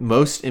right.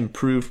 Most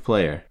improved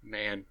player.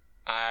 Man,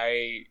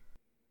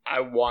 I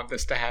want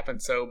this to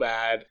happen so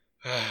bad.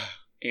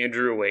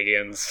 Andrew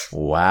Wiggins.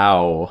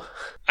 Wow.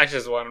 I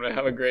just want him to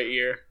have a great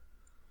year.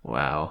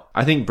 Wow.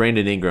 I think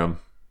Brandon Ingram.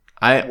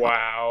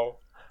 Wow.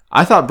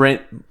 I thought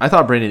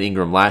Brandon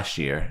Ingram last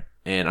year,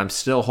 and I'm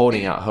still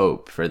holding out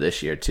hope for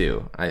this year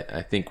too.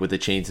 I think with the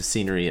change of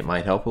scenery, it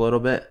might help a little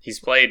bit.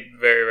 He's played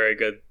very, very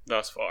good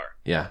thus far.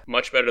 Yeah.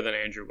 Much better than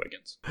Andrew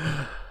Wiggins.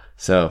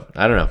 So,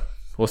 I don't know.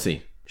 We'll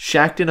see.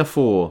 Shaqtin' a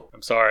Fool.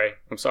 I'm sorry,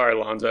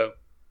 Lonzo.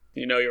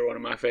 You know you're one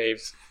of my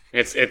faves.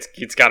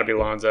 It's got to be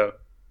Lonzo.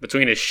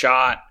 Between his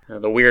shot,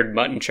 the weird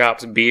mutton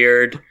chops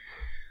beard.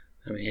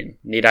 I mean,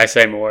 need I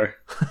say more?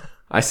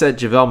 I said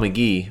JaVale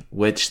McGee,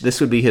 which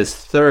this would be his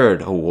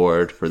 3rd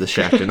award for the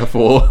Shaqtin' a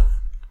Fool.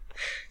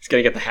 He's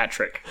going to get the hat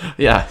trick.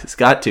 Yeah, he's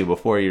got to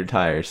before he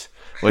retires,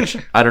 which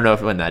I don't know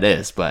when that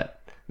is, but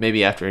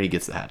maybe after he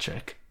gets the hat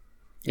trick.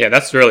 Yeah,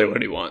 that's really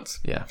what he wants.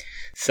 Yeah.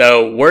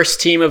 So,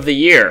 worst team of the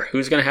year.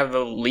 Who's going to have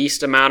the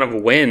least amount of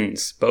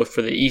wins, both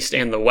for the East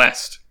and the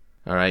West?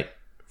 All right.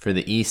 For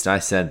the East, I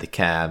said the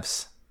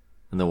Cavs.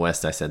 In the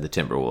West, I said the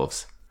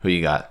Timberwolves. Who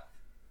you got?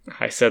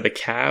 I said the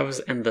Cavs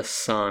and the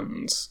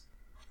Suns.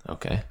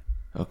 Okay.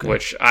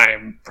 Which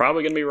I'm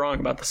probably going to be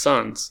wrong about the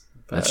Suns.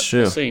 That's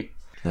true. We'll see.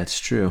 That's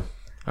true.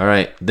 All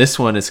right. This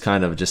one is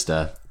kind of just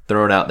a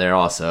throw it out there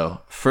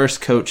also. First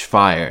coach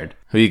fired.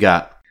 Who you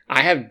got?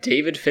 I have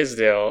David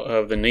Fizdale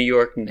of the New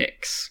York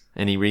Knicks.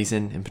 Any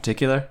reason in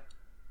particular?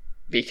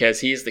 Because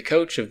he's the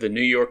coach of the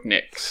New York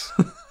Knicks.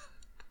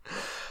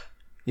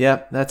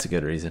 Yeah, that's a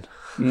good reason.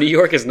 New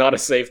York is not a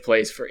safe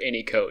place for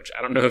any coach.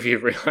 I don't know if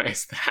you've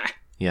realized that.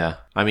 Yeah.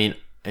 I mean,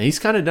 he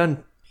hasn't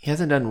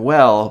done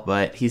well,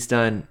 but he's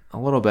done a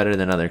little better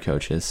than other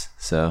coaches.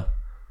 So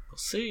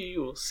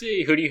We'll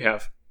see. Who do you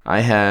have?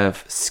 I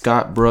have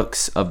Scott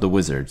Brooks of the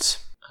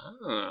Wizards.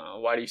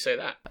 Why do you say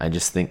that? I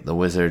just think the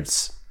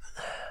Wizards,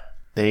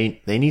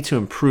 they need to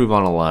improve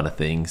on a lot of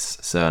things.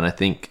 So, and I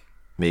think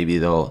maybe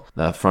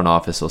the front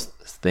office will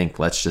think,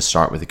 let's just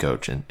start with the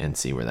coach and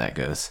see where that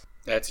goes.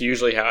 That's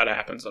usually how it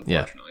happens,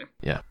 unfortunately.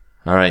 Yeah.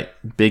 All right.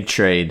 Big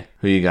trade.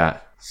 Who you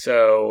got?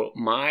 So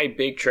my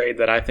big trade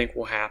that I think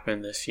will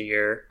happen this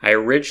year, I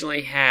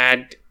originally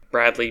had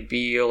Bradley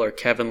Beal or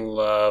Kevin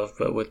Love,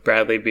 but with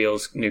Bradley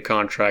Beal's new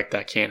contract,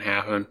 that can't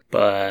happen.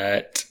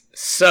 But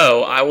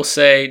so I will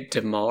say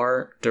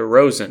DeMar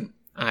DeRozan.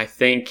 I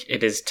think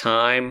it is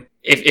time.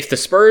 If the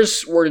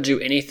Spurs were to do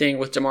anything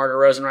with DeMar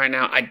DeRozan right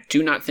now, I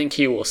do not think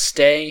he will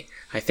stay.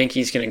 I think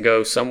he's going to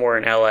go somewhere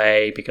in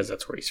LA because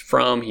that's where he's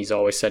from. He's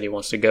always said he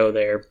wants to go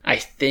there. I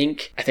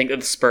think that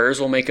the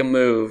Spurs will make a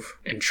move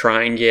and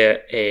try and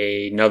get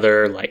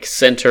another like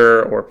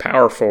center or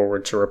power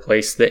forward to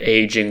replace the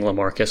aging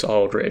LaMarcus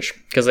Aldridge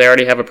because they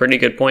already have a pretty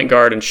good point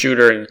guard and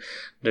shooter in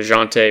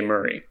DeJounte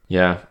Murray.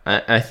 Yeah,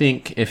 I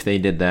think if they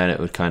did that, it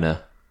would kind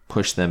of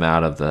push them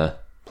out of the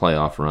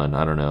playoff run.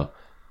 I don't know.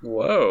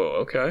 Whoa,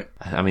 okay.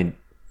 I mean,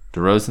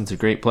 DeRozan's a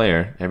great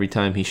player. Every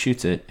time he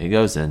shoots it, it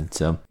goes in.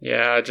 So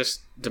yeah,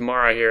 just the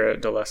more I hear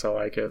it, the less I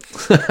like it.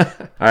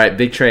 All right,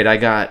 big trade. I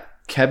got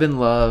Kevin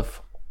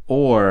Love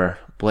or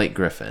Blake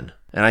Griffin,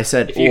 and I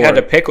said if you had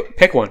to pick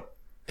one,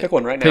 pick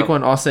one right now. Pick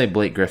one. I'll say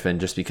Blake Griffin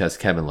just because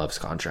Kevin Love's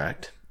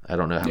contract. I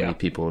don't know how many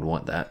people would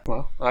want that.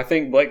 Well, I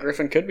think Blake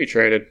Griffin could be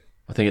traded.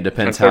 I think it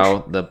depends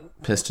how the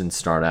Pistons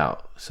start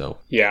out. So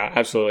yeah,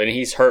 absolutely. And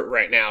he's hurt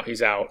right now.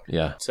 He's out.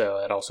 Yeah. So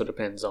it also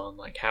depends on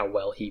like how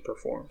well he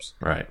performs.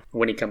 Right.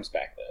 When he comes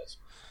back, that is.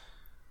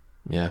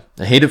 Yeah.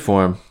 I hate it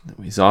for him.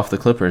 He's off the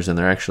Clippers and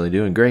they're actually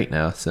doing great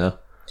now. So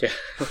yeah.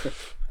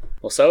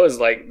 Well, so is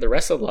like the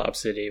rest of Lob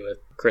City with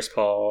Chris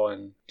Paul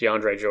and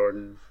DeAndre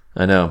Jordan.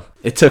 I know.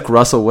 It took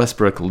Russell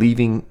Westbrook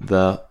leaving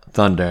the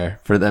Thunder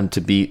for them to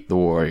beat the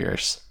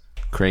Warriors.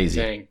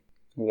 Crazy. Dang.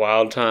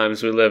 Wild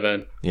times we live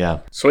in.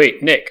 Yeah.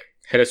 Sweet. Nick,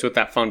 hit us with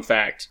that fun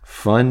fact.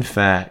 Fun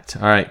fact.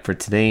 All right, for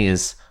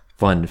today's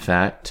fun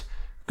fact,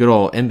 good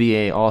old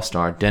NBA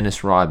All-Star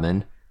Dennis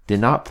Rodman did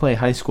not play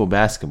high school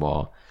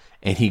basketball,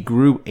 and he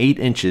grew 8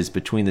 inches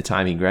between the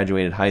time he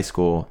graduated high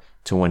school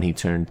to when he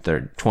turned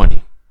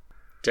 20.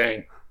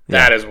 Dang.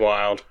 That is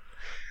wild.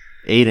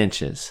 8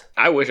 inches.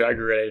 I wish I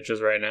grew 8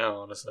 inches right now,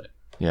 honestly.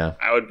 Yeah.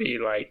 I would be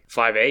like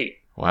 5'8".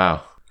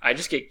 Wow. I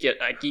just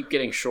I keep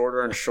getting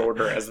shorter and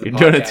shorter as the You're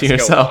doing it to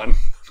yourself.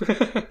 Go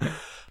on.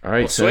 All right,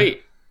 well,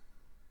 sweet.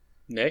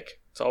 Nick,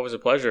 it's always a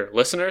pleasure.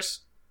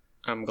 Listeners,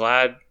 I'm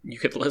glad you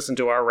could listen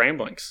to our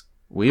ramblings.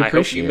 We appreciate it.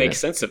 I hope you make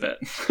sense of it.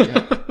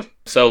 Yeah.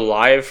 So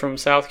live from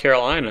South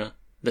Carolina,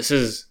 this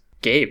is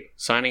Gabe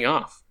signing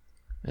off.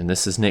 And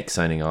this is Nick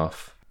signing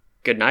off.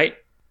 Good night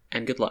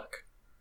and good luck.